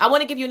replay. I want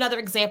to give you another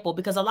example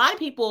because a lot of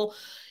people,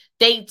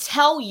 they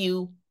tell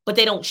you, but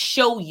they don't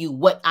show you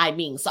what I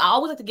mean. So I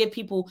always like to get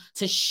people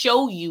to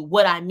show you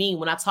what I mean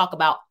when I talk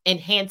about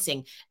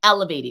enhancing,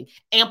 elevating,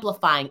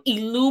 amplifying,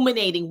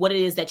 illuminating what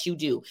it is that you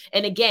do.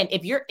 And again,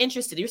 if you're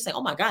interested, you're saying,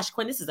 oh my gosh,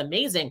 Quinn, this is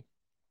amazing.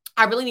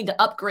 I really need to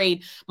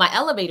upgrade my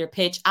elevator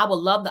pitch. I would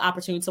love the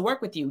opportunity to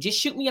work with you. Just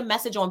shoot me a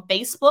message on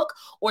Facebook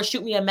or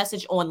shoot me a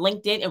message on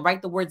LinkedIn and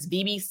write the words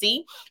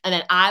VBC, and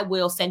then I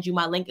will send you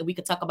my link and we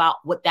could talk about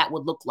what that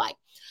would look like.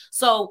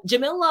 So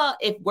Jamila,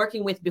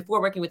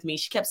 before working with me,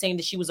 she kept saying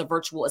that she was a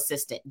virtual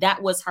assistant.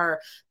 That was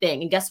her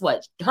thing. And guess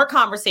what? Her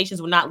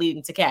conversations were not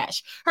leading to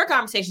cash. Her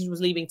conversations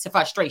was leading to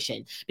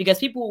frustration because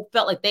people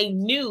felt like they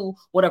knew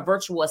what a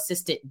virtual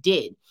assistant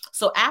did.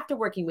 So after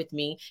working with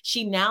me,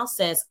 she now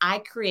says, I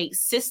create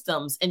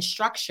systems and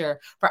structure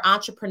for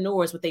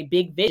entrepreneurs with a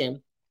big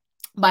vision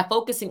by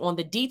focusing on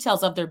the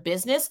details of their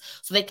business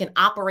so they can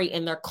operate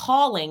in their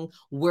calling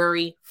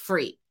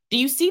worry-free. Do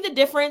you see the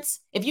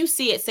difference? If you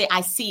see it, say, I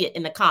see it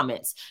in the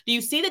comments. Do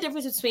you see the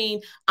difference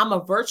between I'm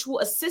a virtual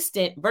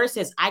assistant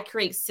versus I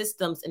create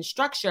systems and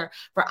structure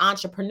for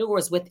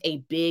entrepreneurs with a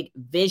big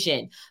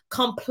vision?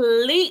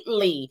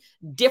 Completely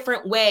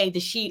different way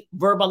that she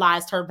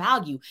verbalized her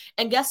value.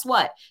 And guess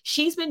what?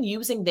 She's been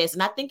using this.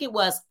 And I think it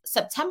was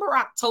September,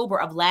 October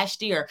of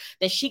last year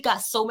that she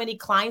got so many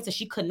clients that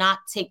she could not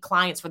take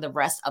clients for the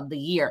rest of the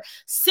year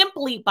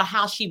simply by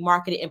how she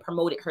marketed and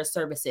promoted her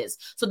services.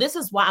 So this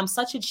is why I'm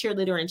such a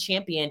cheerleader and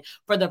champion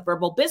for the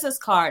verbal business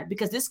card,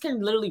 because this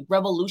can literally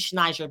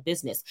revolutionize your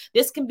business.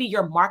 This can be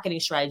your marketing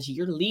strategy,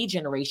 your lead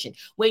generation.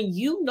 When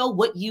you know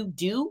what you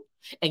do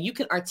and you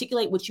can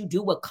articulate what you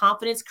do with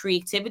confidence,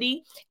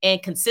 creativity,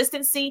 and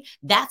consistency,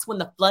 that's when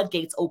the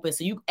floodgates open.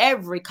 So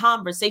every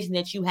conversation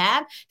that you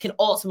have can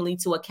ultimately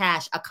lead to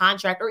a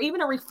contract, or even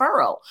a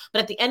referral.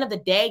 But at the end of the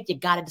day, you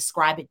got to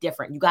describe it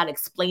different. You got to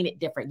explain it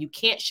different. You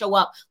can't show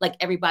up like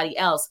everybody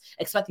else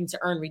expecting to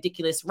earn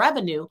ridiculous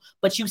revenue,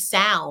 but you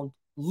sound,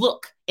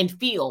 look, and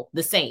feel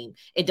the same.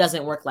 It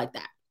doesn't work like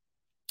that.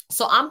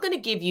 So I'm going to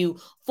give you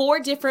 4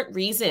 different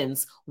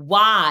reasons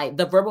why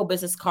the verbal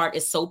business card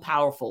is so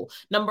powerful.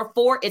 Number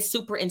 4, it's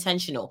super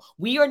intentional.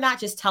 We are not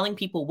just telling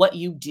people what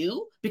you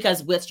do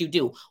because what you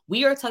do.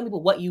 We are telling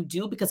people what you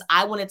do because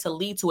I want it to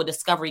lead to a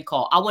discovery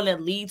call. I want to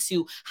lead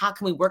to how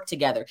can we work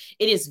together.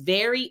 It is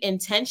very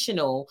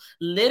intentional,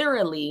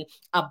 literally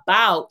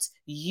about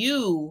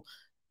you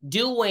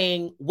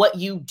doing what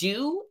you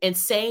do and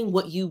saying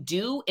what you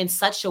do in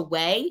such a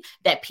way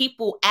that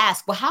people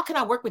ask, well, how can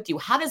I work with you?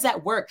 How does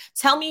that work?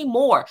 Tell me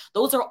more.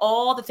 Those are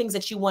all the things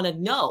that you want to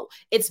know.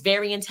 It's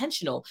very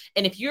intentional.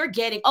 And if you're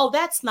getting, oh,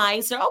 that's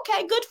nice, or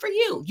okay, good for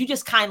you, you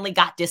just kindly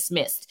got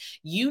dismissed.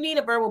 You need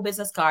a verbal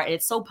business card. And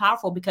it's so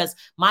powerful because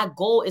my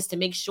goal is to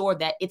make sure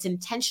that it's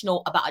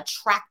intentional about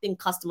attracting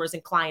customers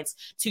and clients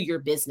to your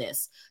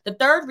business. The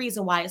third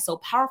reason why it's so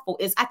powerful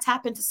is I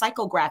tap into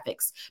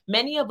psychographics.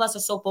 Many of us are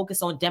so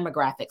focused on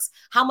demographics.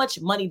 How much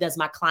money does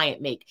my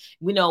client make?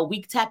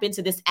 We tap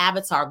into this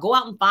avatar, go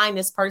out and find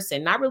this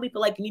person. And I really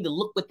feel like you need to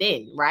look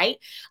within, right?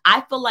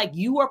 I feel like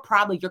you are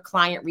probably your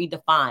client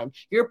redefined.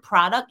 Your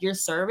product, your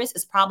service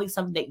is probably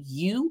something that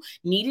you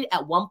needed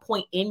at one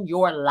point in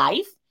your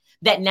life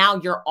that now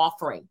you're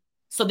offering.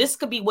 So this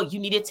could be what you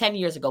needed 10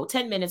 years ago,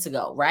 10 minutes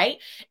ago, right?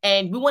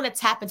 And we want to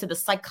tap into the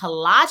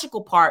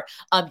psychological part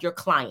of your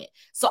client.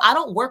 So I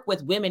don't work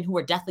with women who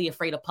are deathly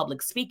afraid of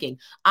public speaking.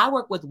 I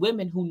work with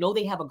women who know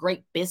they have a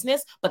great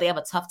business, but they have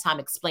a tough time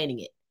explaining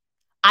it.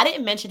 I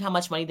didn't mention how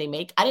much money they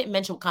make. I didn't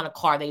mention what kind of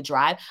car they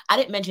drive. I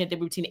didn't mention that they're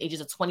between the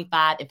ages of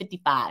 25 and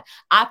 55.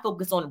 I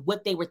focus on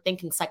what they were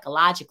thinking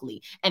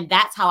psychologically. And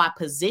that's how I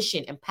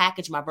position and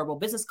package my verbal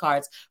business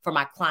cards for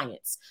my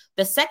clients.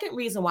 The second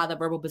reason why the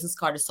verbal business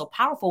card is so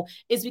powerful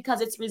is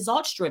because it's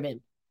results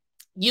driven.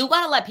 You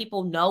got to let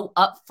people know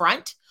up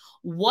front,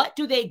 what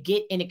do they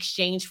get in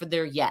exchange for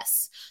their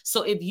yes?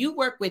 So if you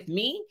work with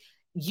me,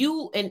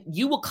 you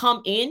will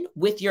come in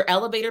with your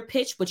elevator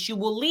pitch, but you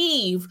will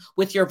leave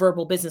with your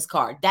verbal business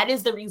card. That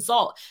is the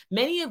result.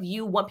 Many of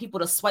you want people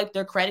to swipe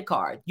their credit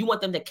card. You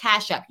want them to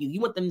cash app you. You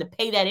want them to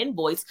pay that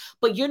invoice,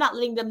 but you're not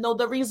letting them know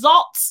the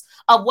results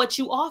of what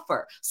you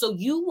offer. So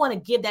you want to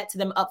give that to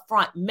them up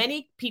front.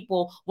 Many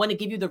people want to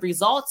give you the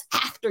results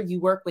after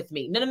you work with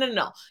me.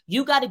 No.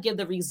 You got to give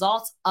the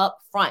results up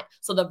front.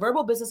 So the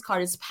verbal business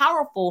card is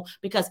powerful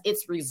because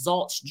it's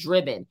results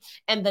driven.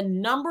 And the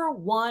number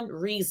one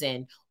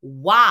reason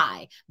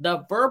why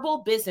the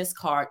verbal business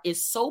card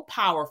is so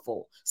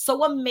powerful,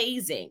 so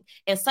amazing,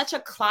 and such a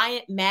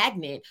client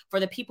magnet for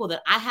the people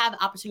that I have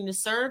the opportunity to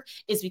serve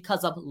is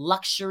because of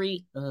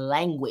luxury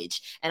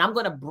language. And I'm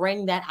going to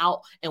bring that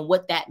out and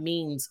what that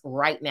means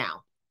right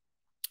now.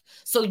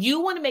 So you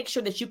want to make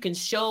sure that you can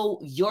show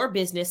your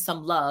business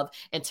some love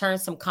and turn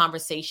some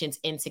conversations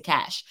into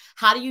cash.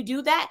 How do you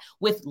do that?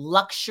 With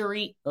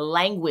luxury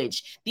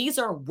language. These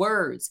are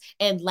words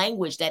and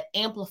language that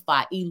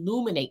amplify,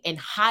 illuminate, and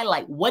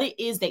highlight what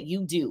it is that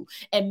you do.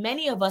 And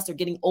many of us are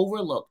getting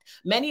overlooked.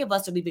 Many of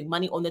us are leaving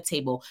money on the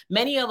table.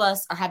 Many of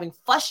us are having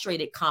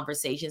frustrated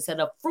conversations instead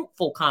of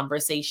fruitful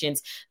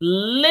conversations,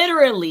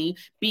 literally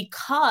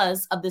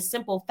because of the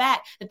simple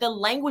fact that the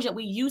language that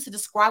we use to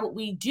describe what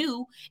we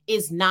do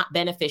is not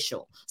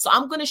beneficial. So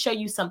I'm going to show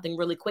you something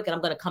really quick and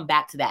I'm going to come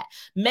back to that.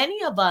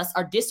 Many of us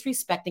are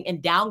disrespecting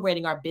and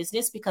downgrading our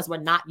business because we're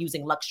not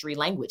using luxury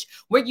language.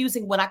 We're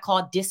using what I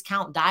call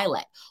discount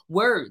dialect,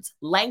 words,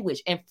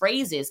 language, and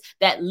phrases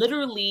that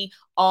literally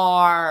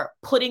are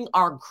putting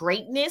our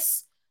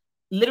greatness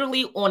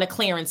literally on a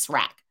clearance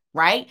rack.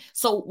 Right?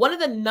 So one of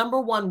the number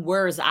one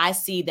words I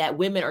see that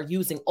women are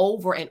using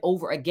over and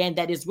over again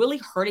that is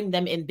really hurting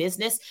them in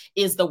business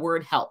is the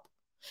word help.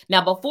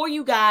 Now, before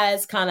you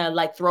guys kind of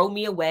like throw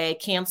me away,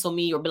 cancel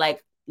me, or be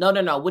like, no,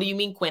 what do you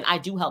mean, Quinn? I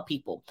do help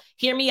people.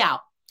 Hear me out.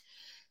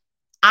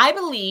 I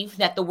believe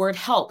that the word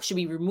help should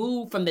be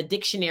removed from the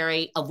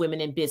dictionary of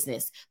women in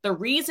business. The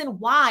reason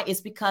why is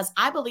because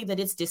I believe that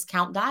it's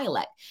discount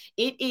dialect.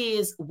 It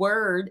is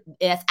word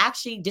that's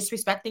actually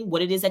disrespecting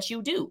what it is that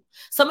you do.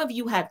 Some of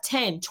you have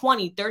 10,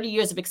 20, 30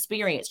 years of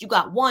experience. You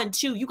got 1,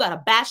 2, you got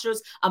a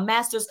bachelor's, a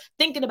master's,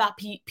 thinking about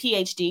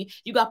PhD.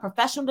 You got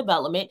professional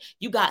development.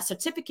 You got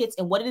certificates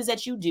in what it is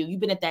that you do.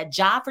 You've been at that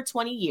job for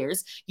 20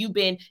 years. You've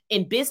been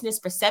in business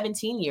for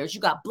 17 years.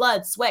 You got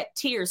blood, sweat,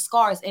 tears,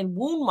 scars, and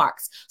wound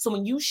marks. So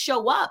when you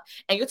show up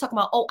and you're talking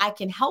about, oh, I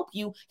can help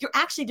you, you're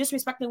actually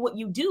disrespecting what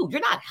you do.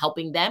 You're not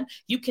helping them.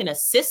 You can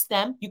assist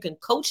them. You can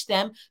coach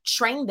them,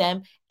 train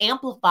them,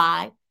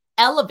 amplify,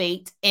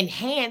 elevate,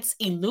 enhance,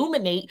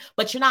 illuminate,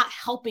 but you're not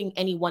helping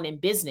anyone in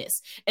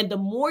business. And the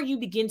more you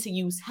begin to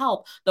use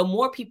help, the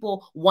more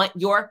people want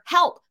your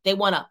help. They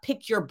want to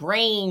pick your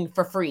brain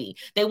for free.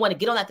 They want to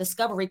get on that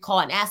discovery call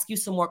and ask you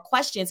some more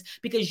questions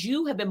because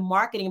you have been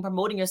marketing and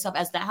promoting yourself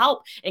as the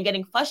help and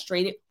getting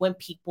frustrated when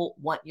people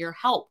want your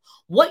help.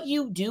 What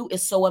you do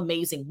is so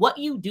amazing. What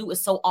you do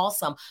is so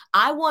awesome.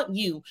 I want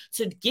you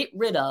to get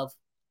rid of,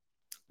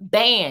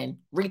 ban,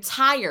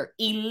 retire,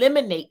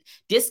 eliminate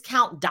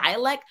discount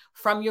dialect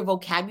from your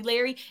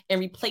vocabulary and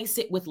replace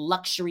it with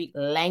luxury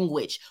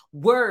language,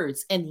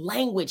 words and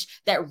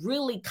language that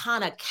really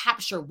kind of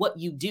capture what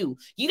you do.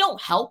 You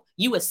don't help,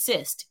 you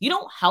assist. You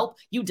don't help,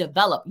 you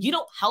develop. You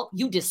don't help,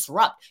 you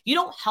disrupt. You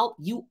don't help,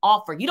 you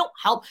offer. You don't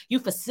help, you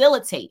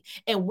facilitate.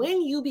 And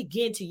when you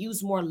begin to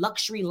use more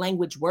luxury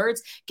language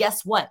words,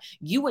 guess what?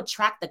 You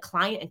attract the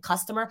client and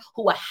customer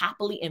who will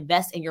happily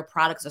invest in your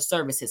products or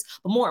services.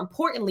 But more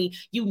importantly,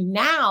 you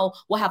now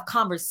will have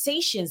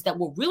conversations that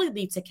will really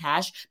lead to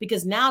cash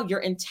because now you're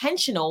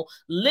intentional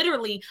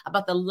literally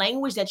about the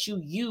language that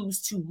you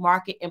use to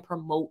market and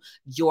promote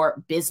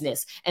your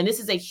business. And this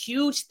is a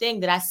huge thing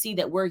that I see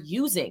that we're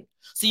using.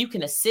 So you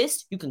can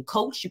assist, you can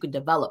coach, you can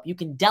develop, you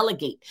can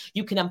delegate,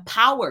 you can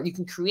empower, you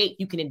can create,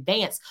 you can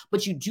advance,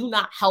 but you do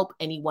not help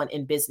anyone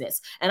in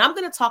business. And I'm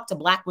going to talk to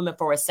Black women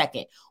for a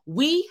second.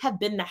 We have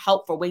been the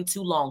help for way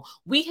too long.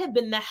 We have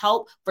been the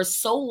help for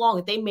so long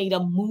that they made a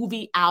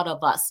movie out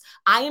of us.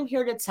 I am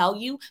here to tell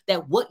you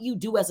that what you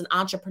do as an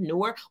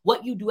entrepreneur,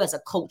 what you do as a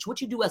coach, what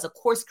you do as a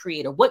course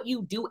creator, what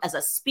you do as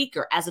a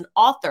speaker, as an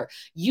author,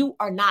 you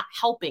are not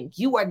helping.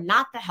 You are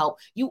not the help.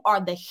 You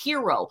are the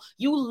hero.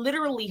 You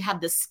literally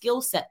have the skill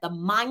set, the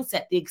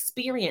mindset, the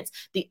experience,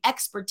 the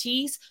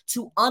expertise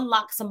to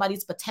unlock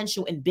somebody's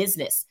potential in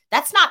business.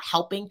 That's not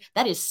helping.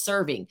 That is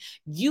serving.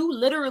 You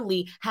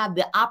literally have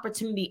the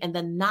opportunity and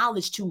the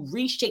knowledge to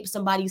reshape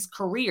somebody's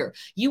career.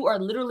 You are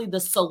literally the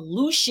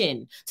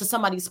solution to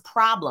somebody's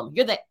problem.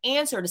 You're the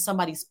answer to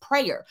somebody's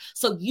prayer.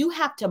 So you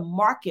have to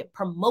market,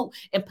 promote,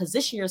 and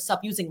position yourself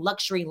using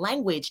luxury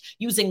language,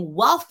 using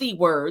wealthy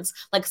words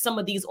like some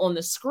of these on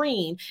the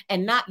screen,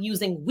 and not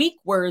using weak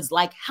words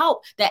like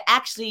help that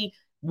actually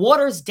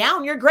waters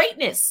down your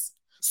greatness.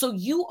 So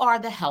you are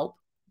the help,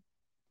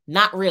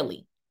 not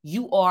really.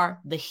 you are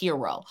the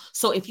hero.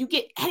 So if you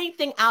get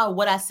anything out of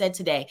what I said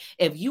today,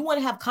 if you want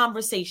to have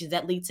conversations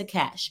that lead to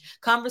cash,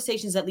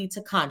 conversations that lead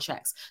to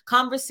contracts,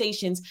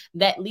 conversations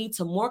that lead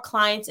to more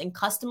clients and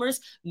customers,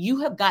 you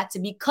have got to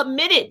be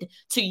committed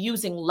to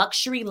using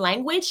luxury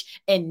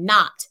language and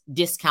not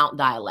discount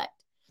dialect.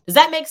 Does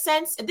that make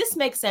sense? If this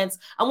makes sense,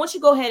 I want you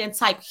to go ahead and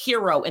type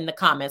hero in the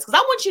comments, because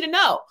I want you to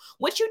know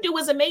what you do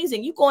is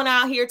amazing. You going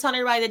out here telling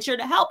everybody that you're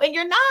the help, and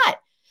you're not.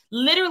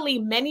 Literally,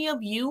 many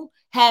of you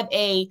have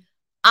a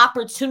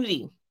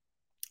opportunity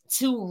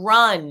to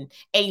run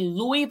a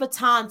Louis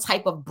Vuitton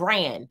type of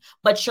brand,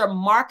 but you're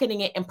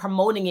marketing it and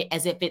promoting it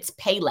as if it's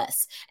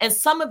Payless. And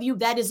some of you,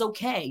 that is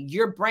okay.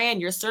 Your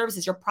brand, your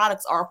services, your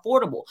products are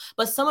affordable.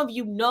 But some of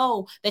you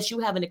know that you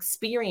have an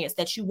experience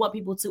that you want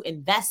people to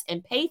invest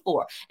and pay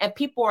for. And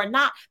people are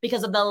not,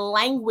 because of the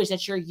language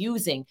that you're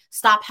using.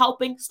 Stop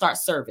helping, start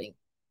serving.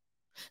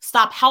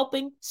 Stop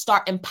helping,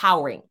 start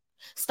empowering.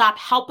 Stop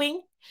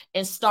helping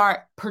and start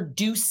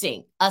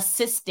producing,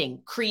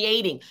 assisting,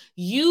 creating.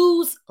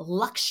 Use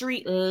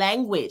luxury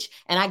language,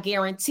 and I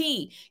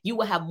guarantee you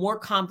will have more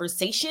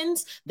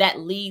conversations that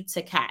lead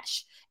to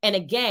cash. And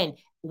again,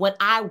 when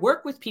I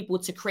work with people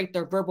to create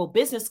their verbal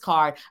business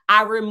card,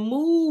 I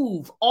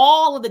remove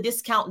all of the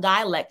discount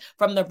dialect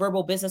from the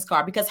verbal business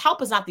card, because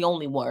help is not the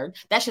only word.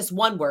 That's just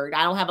one word.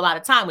 I don't have a lot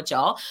of time with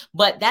y'all,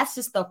 but that's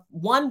just the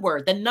one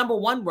word, the number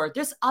one word.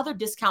 There's other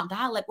discount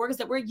dialect words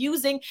that we're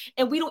using,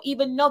 and we don't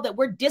even know that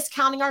we're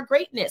discounting our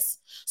greatness.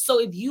 So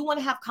if you want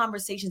to have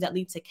conversations that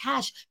lead to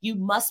cash, you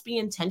must be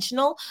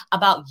intentional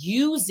about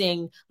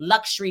using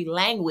luxury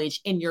language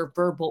in your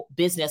verbal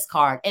business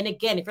card. And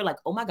again, if you're like,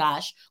 oh my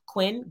gosh,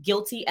 Quinn,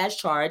 guilty as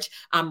charged,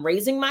 I'm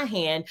raising my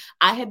hand.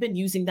 I have been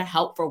using the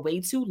help for way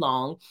too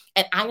long,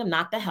 and I am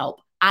not the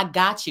help. I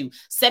got you.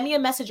 Send me a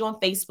message on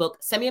Facebook,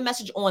 send me a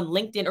message on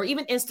LinkedIn or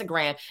even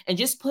Instagram, and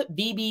just put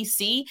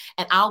BBC,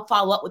 and I'll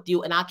follow up with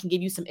you, and I can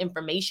give you some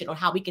information on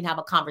how we can have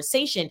a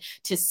conversation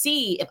to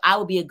see if I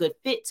would be a good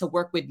fit to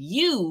work with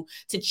you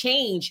to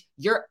change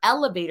your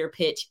elevator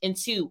pitch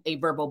into a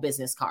verbal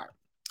business card.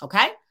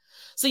 Okay?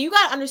 So you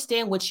got to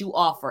understand what you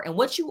offer, and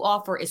what you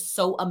offer is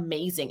so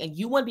amazing, and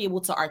you want to be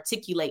able to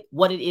articulate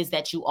what it is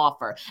that you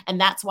offer. And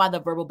that's why the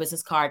verbal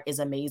business card is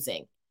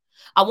amazing.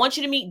 I want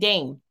you to meet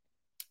Dame.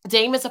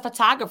 Dame is a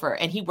photographer,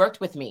 and he worked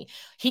with me.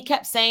 He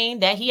kept saying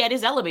that he had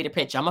his elevator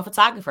pitch. I'm a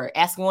photographer.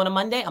 Asking on a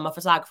Monday, I'm a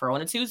photographer.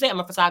 On a Tuesday, I'm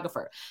a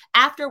photographer.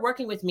 After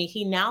working with me,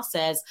 he now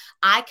says,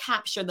 I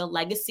capture the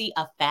legacy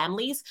of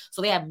families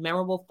so they have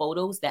memorable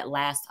photos that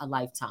last a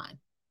lifetime.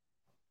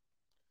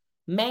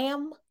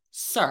 Ma'am,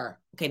 sir.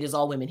 Okay, there's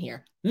all women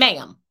here.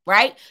 Ma'am,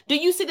 right? Do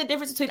you see the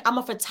difference between I'm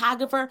a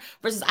photographer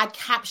versus I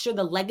capture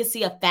the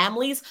legacy of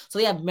families so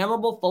they have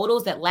memorable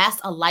photos that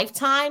last a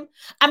lifetime?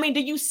 I mean,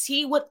 do you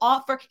see what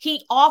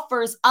he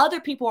offers?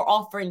 Other people are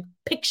offering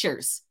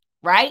pictures,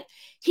 right?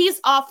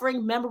 He's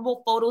offering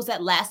memorable photos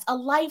that last a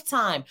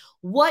lifetime.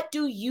 What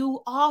do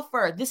you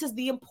offer? This is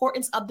the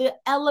importance of the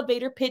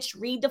elevator pitch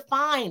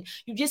redefined.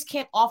 You just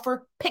can't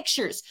offer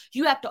pictures.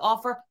 You have to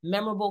offer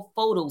memorable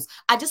photos.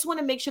 I just want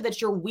to make sure that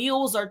your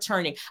wheels are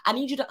turning. I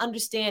need you to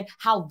understand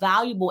how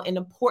valuable and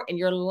important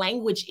your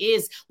language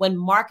is when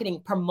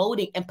marketing,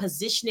 promoting, and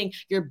positioning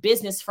your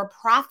business for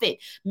profit.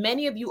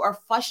 Many of you are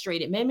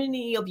frustrated.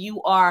 Many of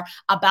you are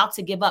about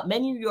to give up.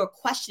 Many of you are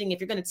questioning if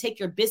you're going to take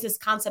your business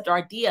concept or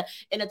idea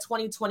in a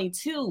 2022.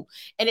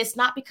 And it's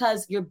not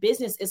because your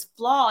business is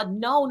flawed.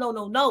 No.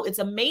 It's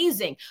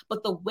amazing.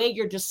 But the way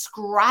you're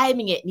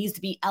describing it needs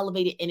to be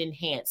elevated and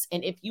enhanced.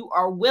 And if you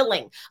are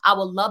willing, I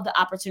would love the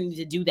opportunity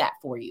to do that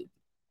for you.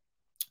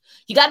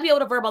 You got to be able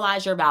to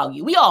verbalize your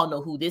value. We all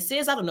know who this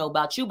is. I don't know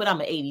about you, but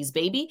I'm an 80s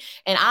baby.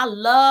 And I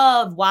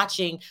love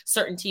watching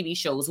certain TV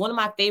shows. One of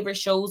my favorite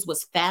shows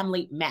was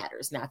Family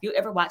Matters. Now, if you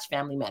ever watch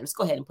Family Matters,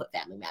 go ahead and put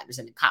Family Matters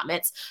in the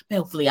comments.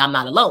 Hopefully I'm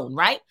not alone,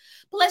 right?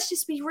 But let's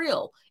just be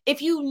real.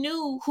 If you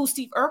knew who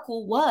Steve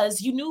Urkel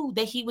was, you knew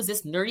that he was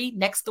this nerdy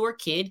next door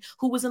kid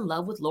who was in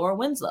love with Laura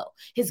Winslow.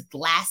 His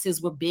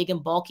glasses were big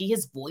and bulky.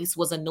 His voice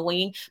was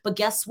annoying. But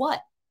guess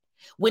what?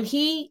 When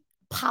he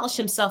polished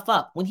himself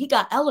up, when he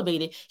got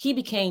elevated, he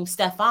became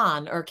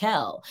Stefan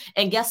Urkel.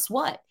 And guess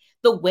what?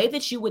 The way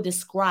that you would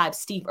describe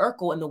Steve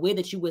Urkel and the way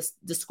that you would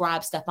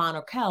describe Stefan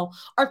Urkel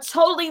are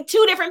totally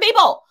two different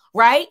people,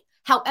 right?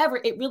 However,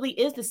 it really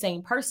is the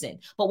same person.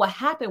 But what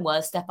happened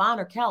was Stefan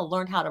Urkel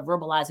learned how to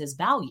verbalize his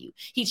value.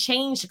 He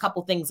changed a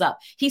couple things up.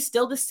 He's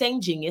still the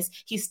same genius.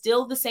 He's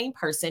still the same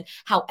person.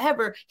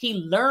 However, he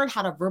learned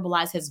how to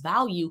verbalize his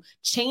value,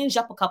 changed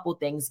up a couple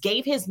things,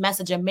 gave his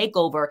message a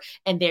makeover,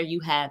 and there you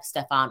have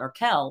Stefan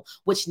Urkel,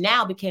 which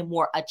now became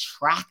more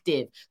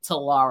attractive to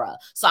Laura.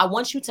 So I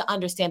want you to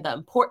understand the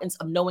importance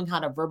of knowing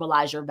how to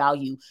verbalize your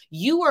value.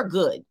 You are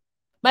good.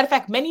 Matter of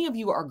fact, many of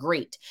you are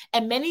great,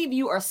 and many of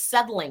you are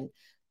settling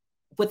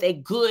with a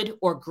good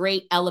or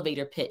great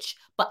elevator pitch.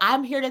 But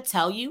I'm here to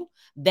tell you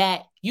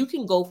that you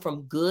can go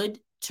from good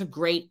to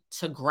great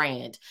to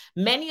grand.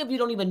 Many of you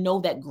don't even know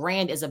that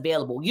grand is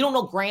available. You don't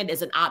know grand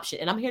is an option.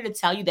 And I'm here to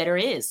tell you that there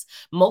is.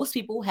 Most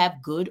people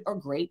have good or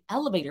great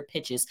elevator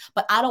pitches,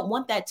 but I don't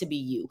want that to be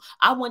you.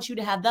 I want you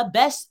to have the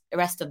best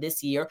rest of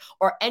this year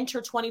or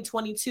enter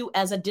 2022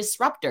 as a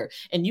disruptor.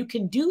 And you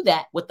can do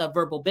that with a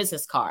verbal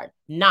business card,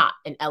 not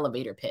an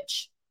elevator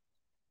pitch.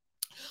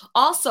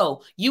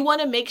 Also, you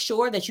want to make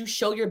sure that you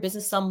show your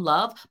business some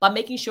love by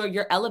making sure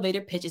your elevator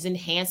pitch is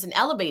enhanced and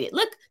elevated.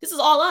 Look, this is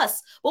all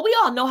us. Well, we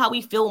all know how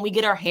we feel when we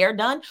get our hair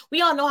done.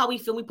 We all know how we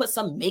feel when we put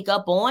some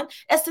makeup on.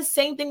 It's the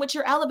same thing with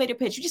your elevator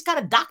pitch. You just got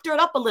to doctor it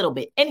up a little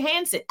bit,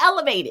 enhance it,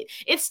 elevate it.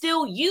 It's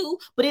still you,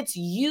 but it's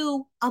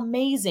you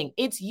amazing.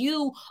 It's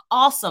you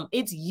awesome.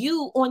 It's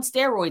you on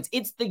steroids.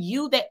 It's the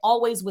you that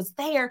always was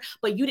there,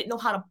 but you didn't know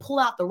how to pull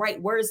out the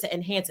right words to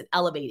enhance and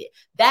elevate it.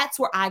 That's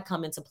where I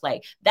come into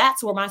play.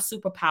 That's where my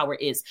superpower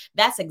is.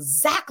 That's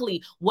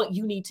exactly what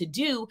you need to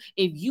do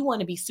if you want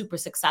to be super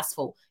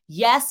successful.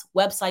 Yes,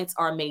 websites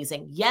are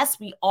amazing. Yes,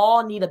 we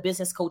all need a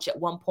business coach at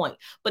one point.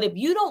 But if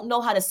you don't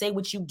know how to say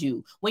what you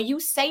do, when you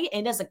say it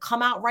and it doesn't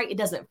come out right, it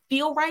doesn't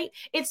feel right,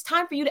 it's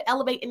time for you to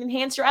elevate and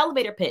enhance your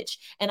elevator pitch.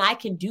 And I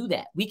can do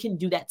that. We can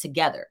do that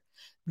together.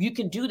 You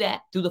can do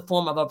that through the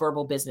form of a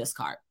verbal business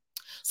card.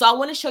 So I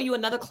want to show you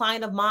another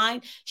client of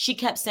mine. She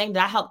kept saying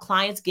that I help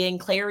clients gain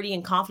clarity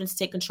and confidence to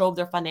take control of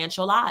their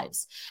financial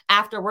lives.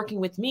 After working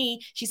with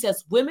me, she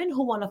says women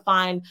who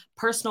find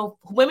personal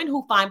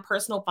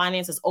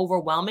finances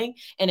overwhelming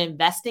and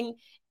investing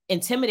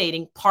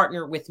intimidating,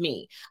 partner with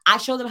me. I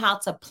show them how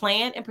to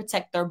plan and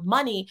protect their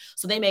money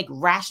so they make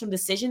rational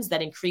decisions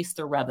that increase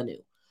their revenue.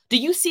 Do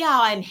you see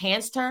how I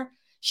enhanced her?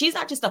 She's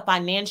not just a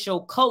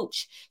financial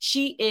coach.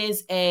 She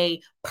is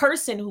a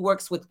person who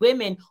works with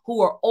women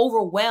who are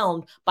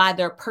overwhelmed by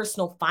their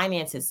personal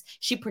finances.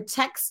 She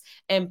protects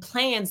and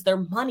plans their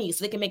money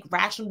so they can make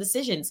rational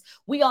decisions.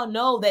 We all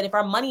know that if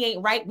our money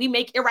ain't right, we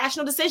make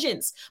irrational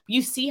decisions.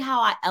 You see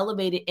how I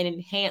elevated and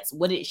enhanced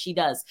what she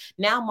does.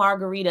 Now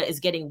Margarita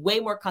is getting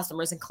way more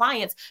customers and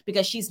clients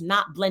because she's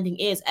not blending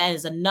in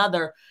as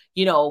another,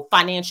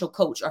 financial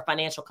coach or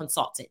financial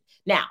consultant.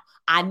 Now,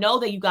 I know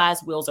that you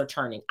guys' wheels are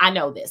turning. I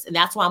know this. And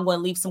that's why I'm going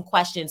to leave some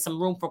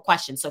room for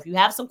questions. So if you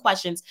have some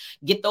questions,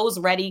 get those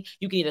ready.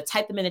 You can either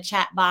type them in the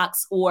chat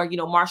box or,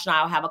 Marsha and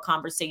I will have a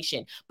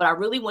conversation. But I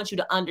really want you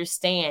to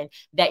understand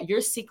that your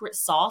secret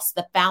sauce,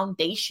 the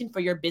foundation for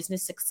your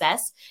business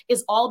success,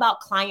 is all about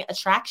client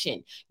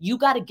attraction. You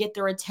got to get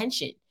their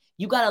attention.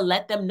 You got to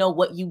let them know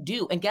what you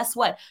do. And guess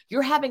what?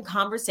 You're having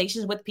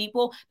conversations with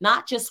people,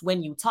 not just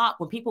when you talk.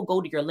 When people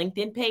go to your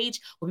LinkedIn page,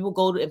 when people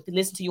go to and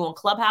listen to you on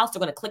Clubhouse, they're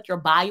going to click your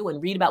bio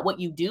and read about what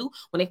you do.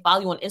 When they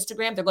follow you on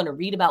Instagram, they're going to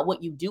read about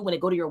what you do. When they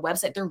go to your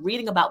website, they're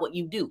reading about what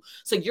you do.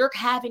 So you're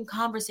having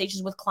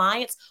conversations with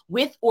clients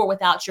with or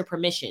without your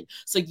permission.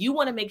 So you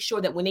want to make sure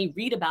that when they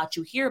read about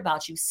you, hear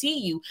about you, see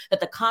you,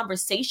 that the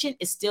conversation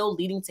is still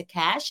leading to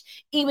cash,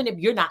 even if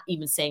you're not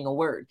even saying a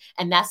word.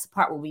 And that's the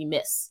part where we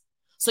miss.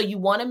 So you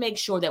want to make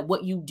sure that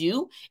what you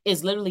do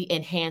is literally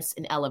enhanced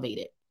and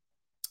elevated.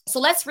 So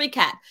let's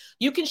recap.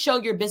 You can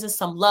show your business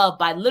some love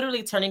by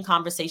literally turning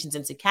conversations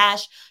into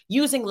cash,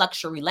 using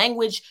luxury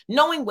language,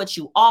 knowing what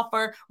you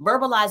offer,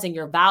 verbalizing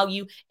your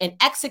value, and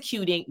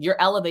executing your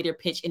elevator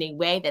pitch in a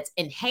way that's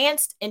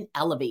enhanced and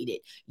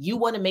elevated. You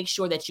want to make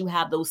sure that you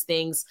have those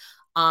things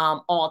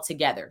all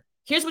together.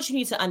 Here's what you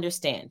need to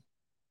understand.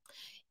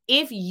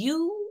 If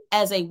you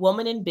as a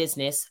woman in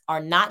business are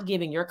not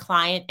giving your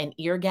client an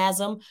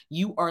eargasm,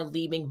 you are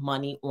leaving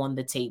money on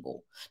the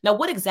table. Now,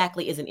 what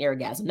exactly is an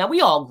eargasm? Now, we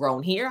all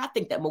grown here. I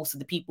think that most of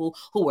the people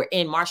who were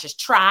in Marsha's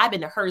tribe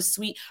and the Her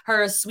Sweet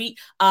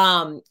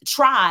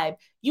tribe,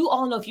 you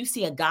all know if you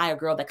see a guy or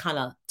girl that kind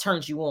of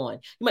turns you on,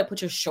 you might put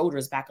your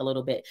shoulders back a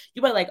little bit.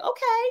 You might be like,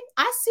 okay,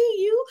 I see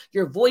you.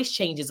 Your voice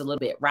changes a little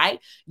bit,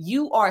 right?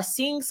 You are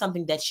seeing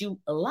something that you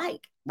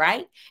like,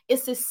 right?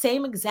 It's the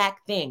same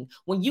exact thing.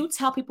 When you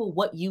tell people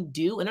what you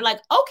do and they're like,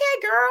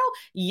 okay, girl,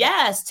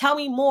 yes, tell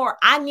me more.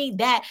 I need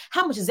that.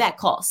 How much does that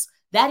cost?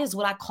 That is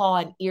what I call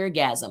an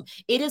eargasm.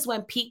 It is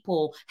when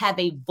people have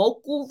a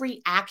vocal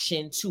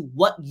reaction to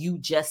what you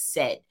just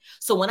said.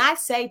 So when I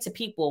say to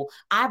people,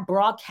 I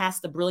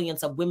broadcast the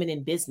brilliance of women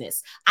in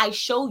business. I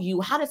show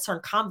you how to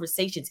turn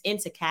conversations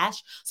into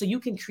cash so you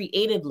can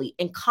creatively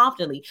and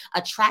confidently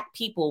attract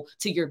people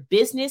to your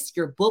business,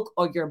 your book,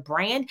 or your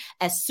brand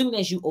as soon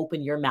as you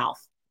open your mouth.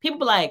 People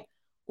be like,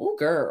 oh,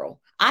 girl,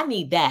 I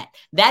need that.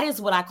 That is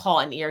what I call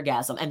an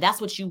eargasm. And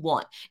that's what you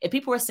want. If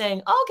people are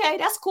saying, okay,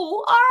 that's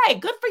cool. All right,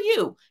 good for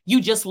you.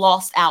 You just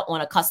lost out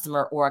on a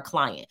customer or a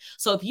client.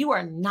 So if you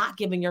are not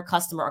giving your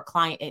customer or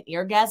client an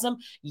eargasm,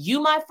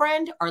 you, my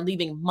friend, are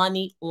leaving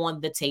money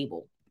on the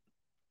table.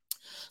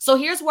 So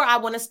here's where I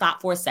want to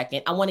stop for a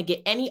second. I want to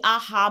get any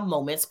aha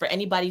moments for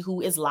anybody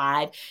who is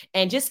live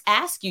and just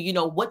ask you,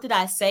 what did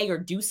I say or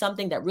do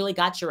something that really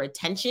got your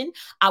attention?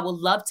 I would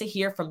love to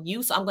hear from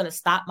you. So I'm going to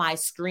stop my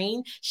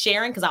screen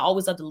sharing because I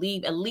always love to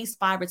leave at least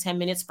 5 or 10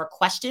 minutes for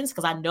questions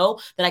because I know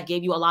that I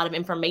gave you a lot of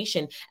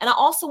information. And I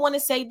also want to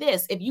say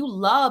this, if you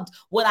loved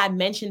what I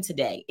mentioned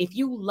today, if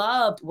you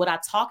loved what I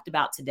talked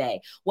about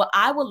today, what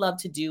I would love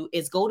to do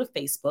is go to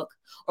Facebook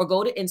or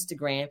go to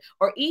Instagram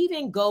or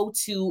even go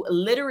to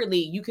literally,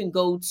 you can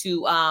go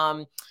to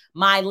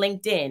my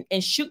LinkedIn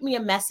and shoot me a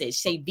message,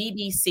 say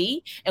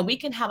BBC, and we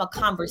can have a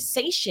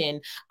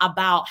conversation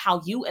about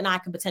how you and I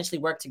can potentially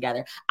work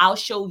together. I'll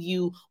show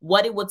you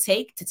what it will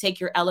take to take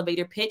your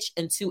elevator pitch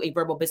into a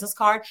verbal business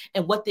card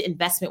and what the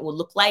investment will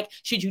look like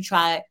should you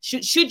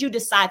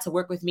decide to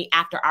work with me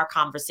after our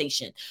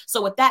conversation.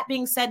 So with that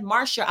being said,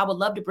 Marsha, I would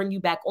love to bring you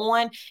back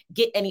on,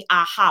 get any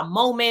aha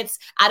moments.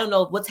 I don't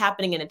know what's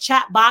happening in the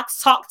chat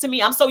box. Talk to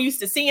me. I'm so used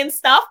to seeing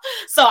stuff,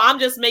 so I'm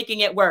just making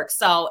it work.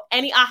 So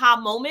any aha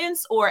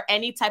moments or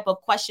any type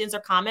of questions or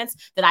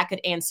comments that I could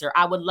answer,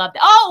 I would love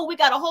that. Oh, we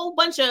got a whole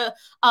bunch of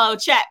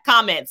chat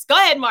comments. Go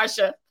ahead,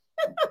 Marsha.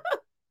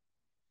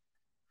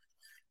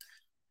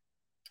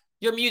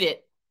 You're muted.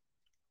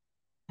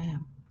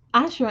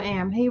 I sure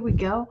am. Here we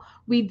go.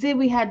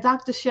 We had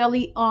Dr.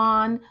 Shelley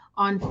on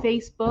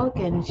Facebook,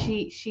 and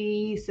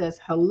she says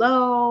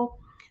hello.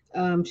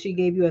 She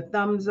gave you a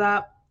thumbs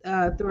up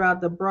throughout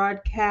the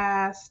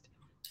broadcast,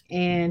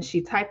 and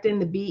she typed in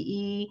the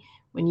BE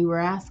when you were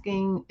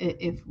asking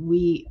if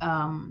we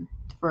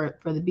for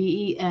the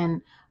BE.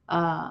 And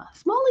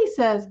Smalley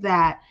says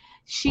that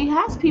she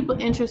has people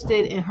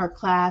interested in her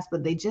class,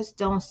 but they just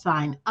don't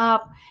sign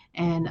up.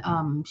 And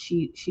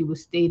she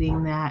was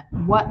stating that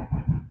what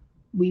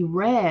we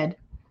read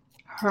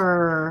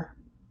her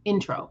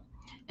intro.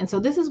 And so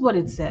this is what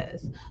it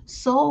says: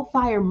 Soul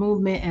Fire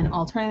Movement and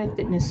Alternative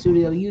Fitness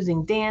Studio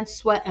using dance,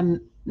 sweat, and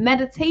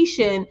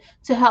meditation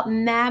to help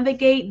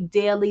navigate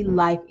daily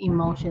life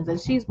emotions. And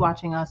she's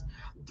watching us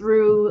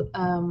through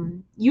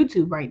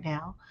YouTube right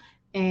now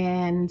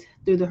and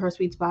through the Her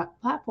Sweet Spot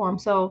platform.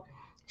 So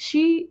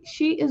she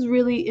is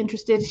really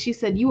interested. She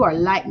said, "You are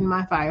lighting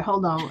my fire."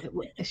 Hold on.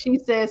 She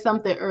said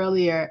something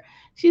earlier.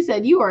 She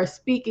said, "You are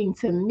speaking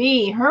to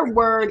me." Her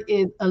word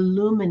is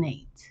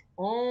illuminate.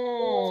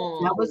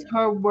 That was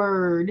her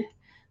word.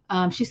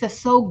 She says,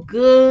 "So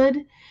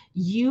good."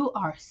 You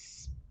are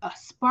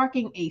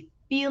sparking a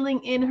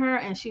feeling in her.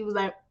 And she was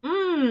like,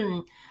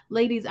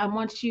 ladies, I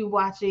want you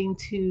watching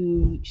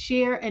to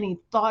share any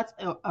thoughts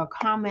or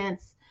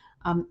comments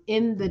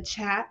in the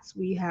chats.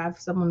 We have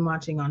someone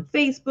watching on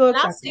Facebook. And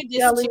I'll say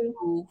this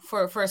too,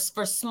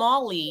 for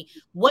Smalley,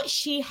 what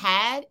she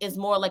had is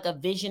more like a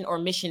vision or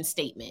mission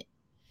statement.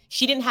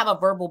 She didn't have a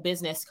verbal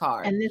business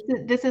card. And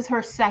this is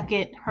her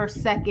second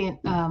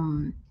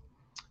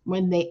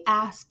when they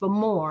ask for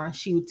more,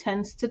 she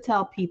tends to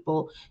tell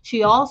people.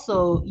 She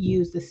also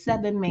used the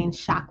 7 main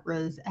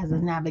chakras as a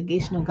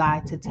navigational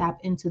guide to tap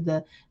into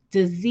the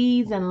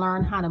disease and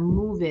learn how to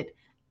move it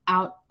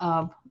out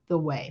of the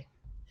way.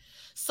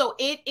 So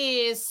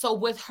so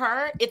with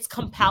her, it's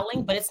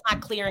compelling, but it's not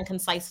clear and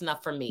concise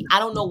enough for me. I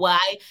don't know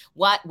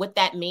what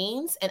that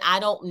means, and I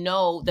don't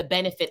know the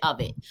benefit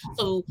of it.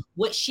 So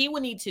what she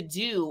would need to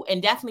do,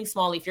 and definitely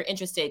Smalley, if you're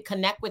interested,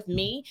 connect with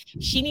me.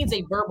 She needs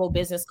a verbal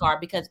business card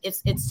because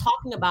it's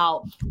talking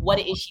about what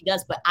it is she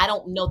does, but I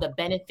don't know the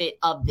benefit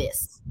of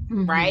this,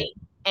 right?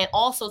 And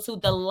also, too,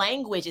 the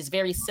language is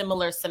very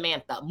similar,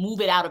 Samantha. Move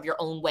it out of your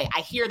own way.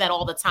 I hear that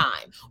all the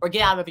time. Or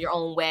get out of your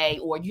own way.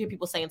 Or you hear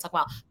people talk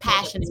about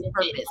passion and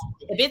purpose.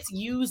 If it's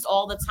used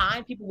all the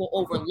time, people will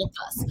overlook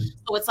us.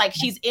 So it's like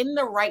she's in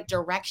the right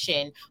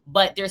direction,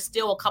 but there's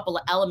still a couple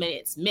of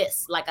elements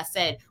missed. Like I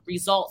said,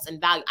 results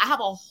and value. I have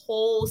a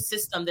whole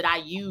system that I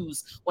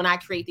use when I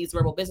create these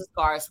verbal business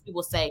cards.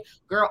 People say,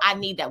 "Girl, I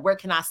need that. Where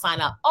can I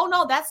sign up?" Oh,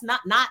 no, that's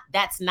not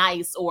that's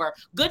nice or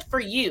good for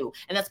you.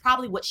 And that's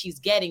probably what she's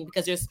getting,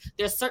 because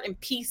there's certain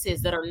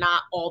pieces that are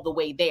not all the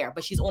way there,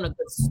 but she's on a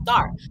good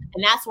start.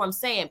 And that's what I'm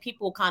saying.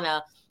 People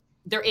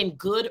they're in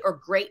good or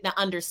great, not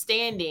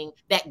understanding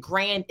that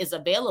grand is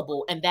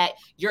available and that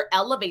your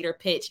elevator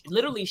pitch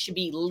literally should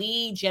be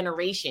lead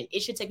generation. It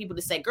should take people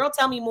to say, "Girl,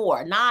 tell me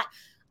more." Not,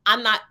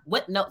 "I'm not,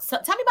 what? No, so,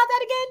 tell me about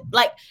that again."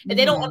 Like,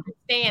 they don't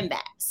understand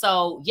that.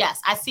 So yes,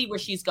 I see where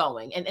she's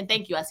going. And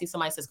thank you. I see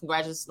somebody says,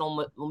 "Congratulations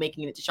on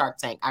making it to Shark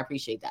Tank." I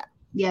appreciate that.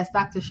 Yes,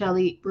 Dr.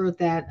 Shelley wrote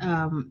that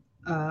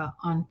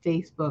on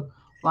Facebook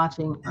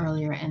watching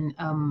earlier, and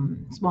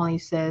Smalley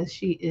says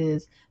she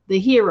is the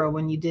hero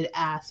when you did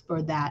ask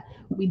for that.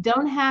 We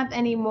don't have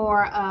any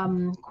more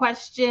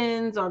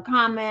questions or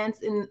comments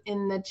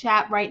in the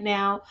chat right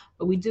now,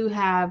 but we do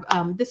have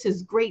this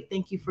is great.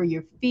 Thank you for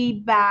your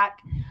feedback,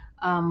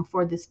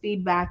 for this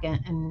feedback,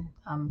 and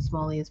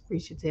Smalley is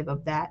appreciative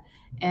of that.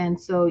 And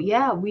so,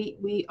 yeah,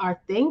 we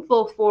are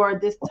thankful for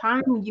this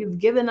time you've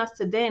given us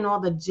today and all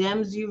the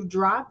gems you've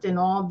dropped and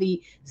all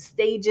the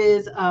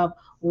stages of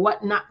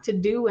what not to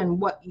do and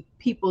what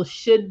people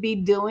should be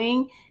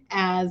doing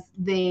as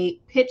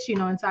they pitch,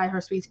 inside Her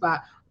Sweet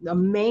Spot the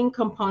main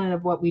component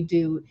of what we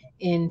do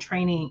in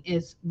training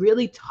is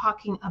really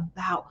talking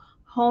about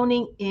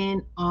honing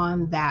in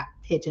on that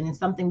pitch. And it's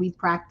something we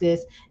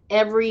practice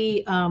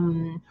every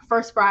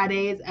first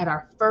Fridays at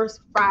our first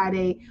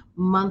Friday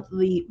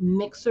monthly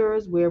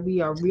mixers, where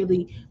we are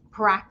really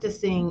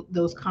practicing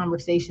those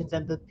conversations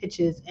and the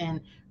pitches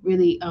and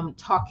really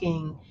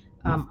talking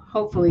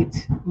hopefully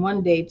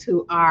one day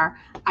to our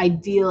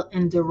ideal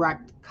and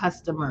direct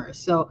customers.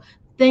 So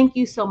thank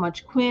you so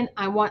much, Quinn.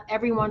 I want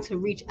everyone to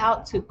reach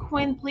out to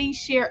Quinn. Please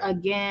share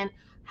again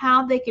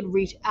how they can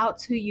reach out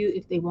to you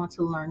if they want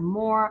to learn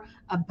more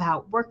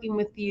about working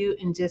with you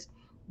and just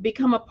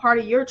become a part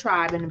of your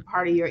tribe and a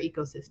part of your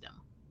ecosystem.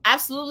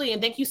 Absolutely.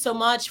 And thank you so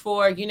much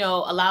for,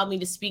 allowing me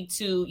to speak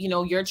to,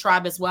 your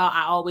tribe as well.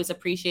 I always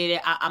appreciate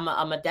it. I'm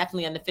a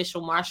definitely an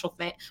official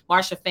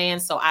Marsha fan.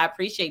 So I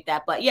appreciate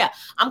that. But yeah,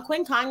 I'm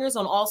Quinn Conyers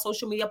on all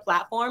social media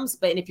platforms.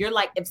 But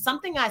if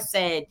something I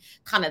said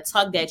kind of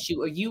tugged at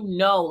you,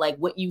 or like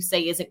what you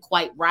say isn't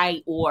quite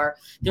right, or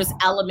there's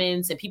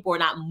elements and people are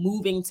not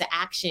moving to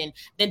action,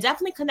 then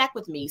definitely connect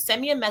with me.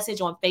 Send me a message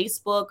on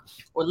Facebook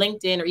or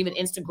LinkedIn or even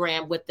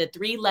Instagram with the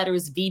 3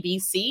 letters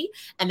VBC.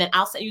 And then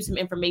I'll send you some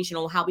information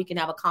on how we can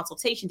have a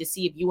consultation to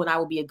see if you and I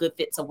will be a good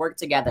fit to work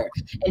together.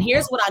 And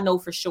here's what I know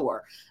for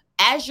sure.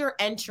 As you're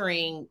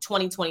entering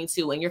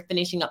 2022 and you're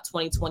finishing up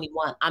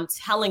 2021, I'm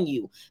telling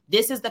you,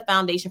 this is the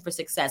foundation for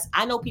success.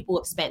 I know people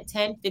have spent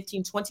 $10,000,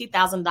 $15,000,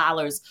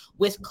 $20,000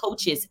 with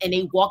coaches, and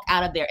they walk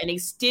out of there and they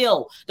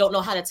still don't know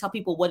how to tell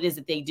people what it is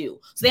that they do.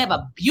 So they have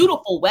a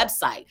beautiful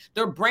website.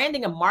 Their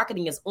branding and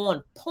marketing is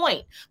on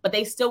point, but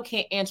they still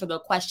can't answer the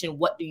question,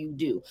 what do you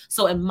do?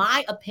 So in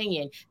my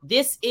opinion,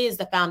 this is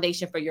the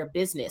foundation for your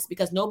business,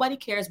 because nobody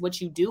cares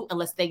what you do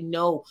unless they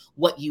know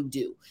what you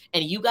do.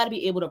 And you got to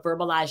be able to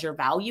verbalize your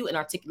value and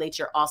articulate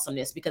your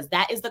awesomeness, because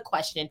that is the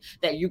question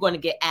that you're going to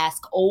get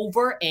asked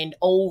over and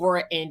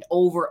over and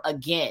over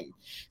again.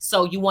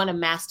 So you want to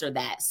master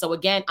that. So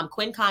again, I'm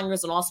Quinn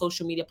Conyers on all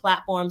social media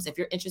platforms. If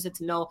you're interested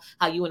to know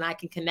how you and I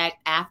can connect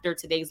after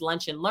today's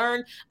Lunch and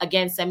Learn,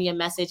 again, send me a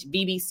message,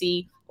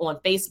 BBC, on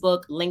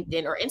Facebook,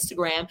 LinkedIn, or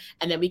Instagram,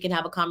 and then we can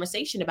have a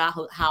conversation about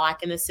how I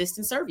can assist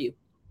and serve you.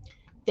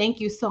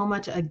 Thank you so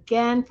much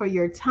again for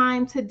your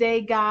time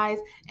today, guys.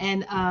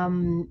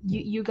 And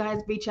you guys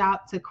reach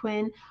out to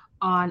Quinn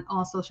on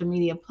all social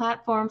media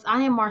platforms.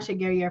 I am Marsha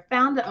Guerriere,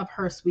 founder of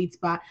Her Sweet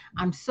Spot.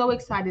 I'm so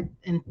excited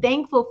and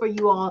thankful for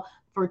you all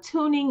for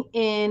tuning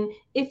in.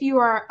 If you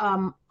are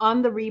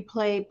on the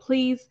replay,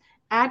 please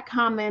add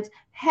comments,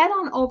 head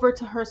on over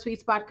to Her Sweet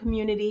Spot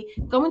community,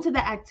 go into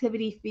the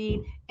activity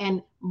feed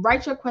and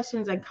write your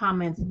questions and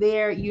comments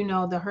there.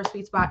 The Her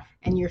Sweet Spot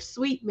and your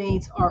sweet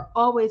mates are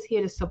always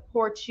here to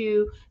support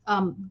you.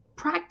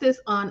 Practice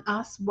on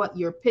us what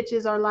your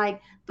pitches are like,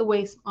 the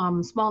way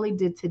Smalley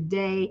did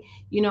today.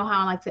 You know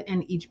how I like to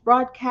end each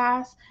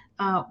broadcast.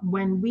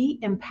 When we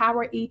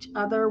empower each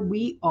other,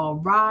 we all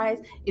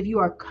rise. If you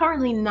are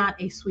currently not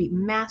a Sweet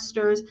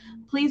Masters,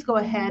 please go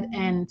ahead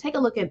and take a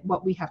look at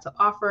what we have to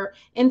offer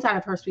inside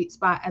of Her Sweet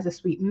Spot as a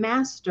Sweet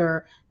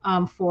Master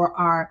for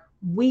our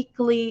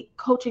weekly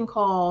coaching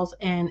calls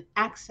and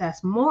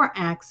more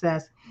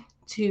access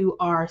to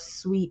our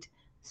Sweet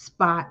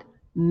Spot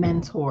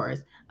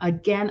mentors.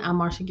 Again, I'm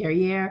Marsha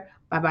Guerriere.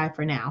 Bye-bye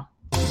for now.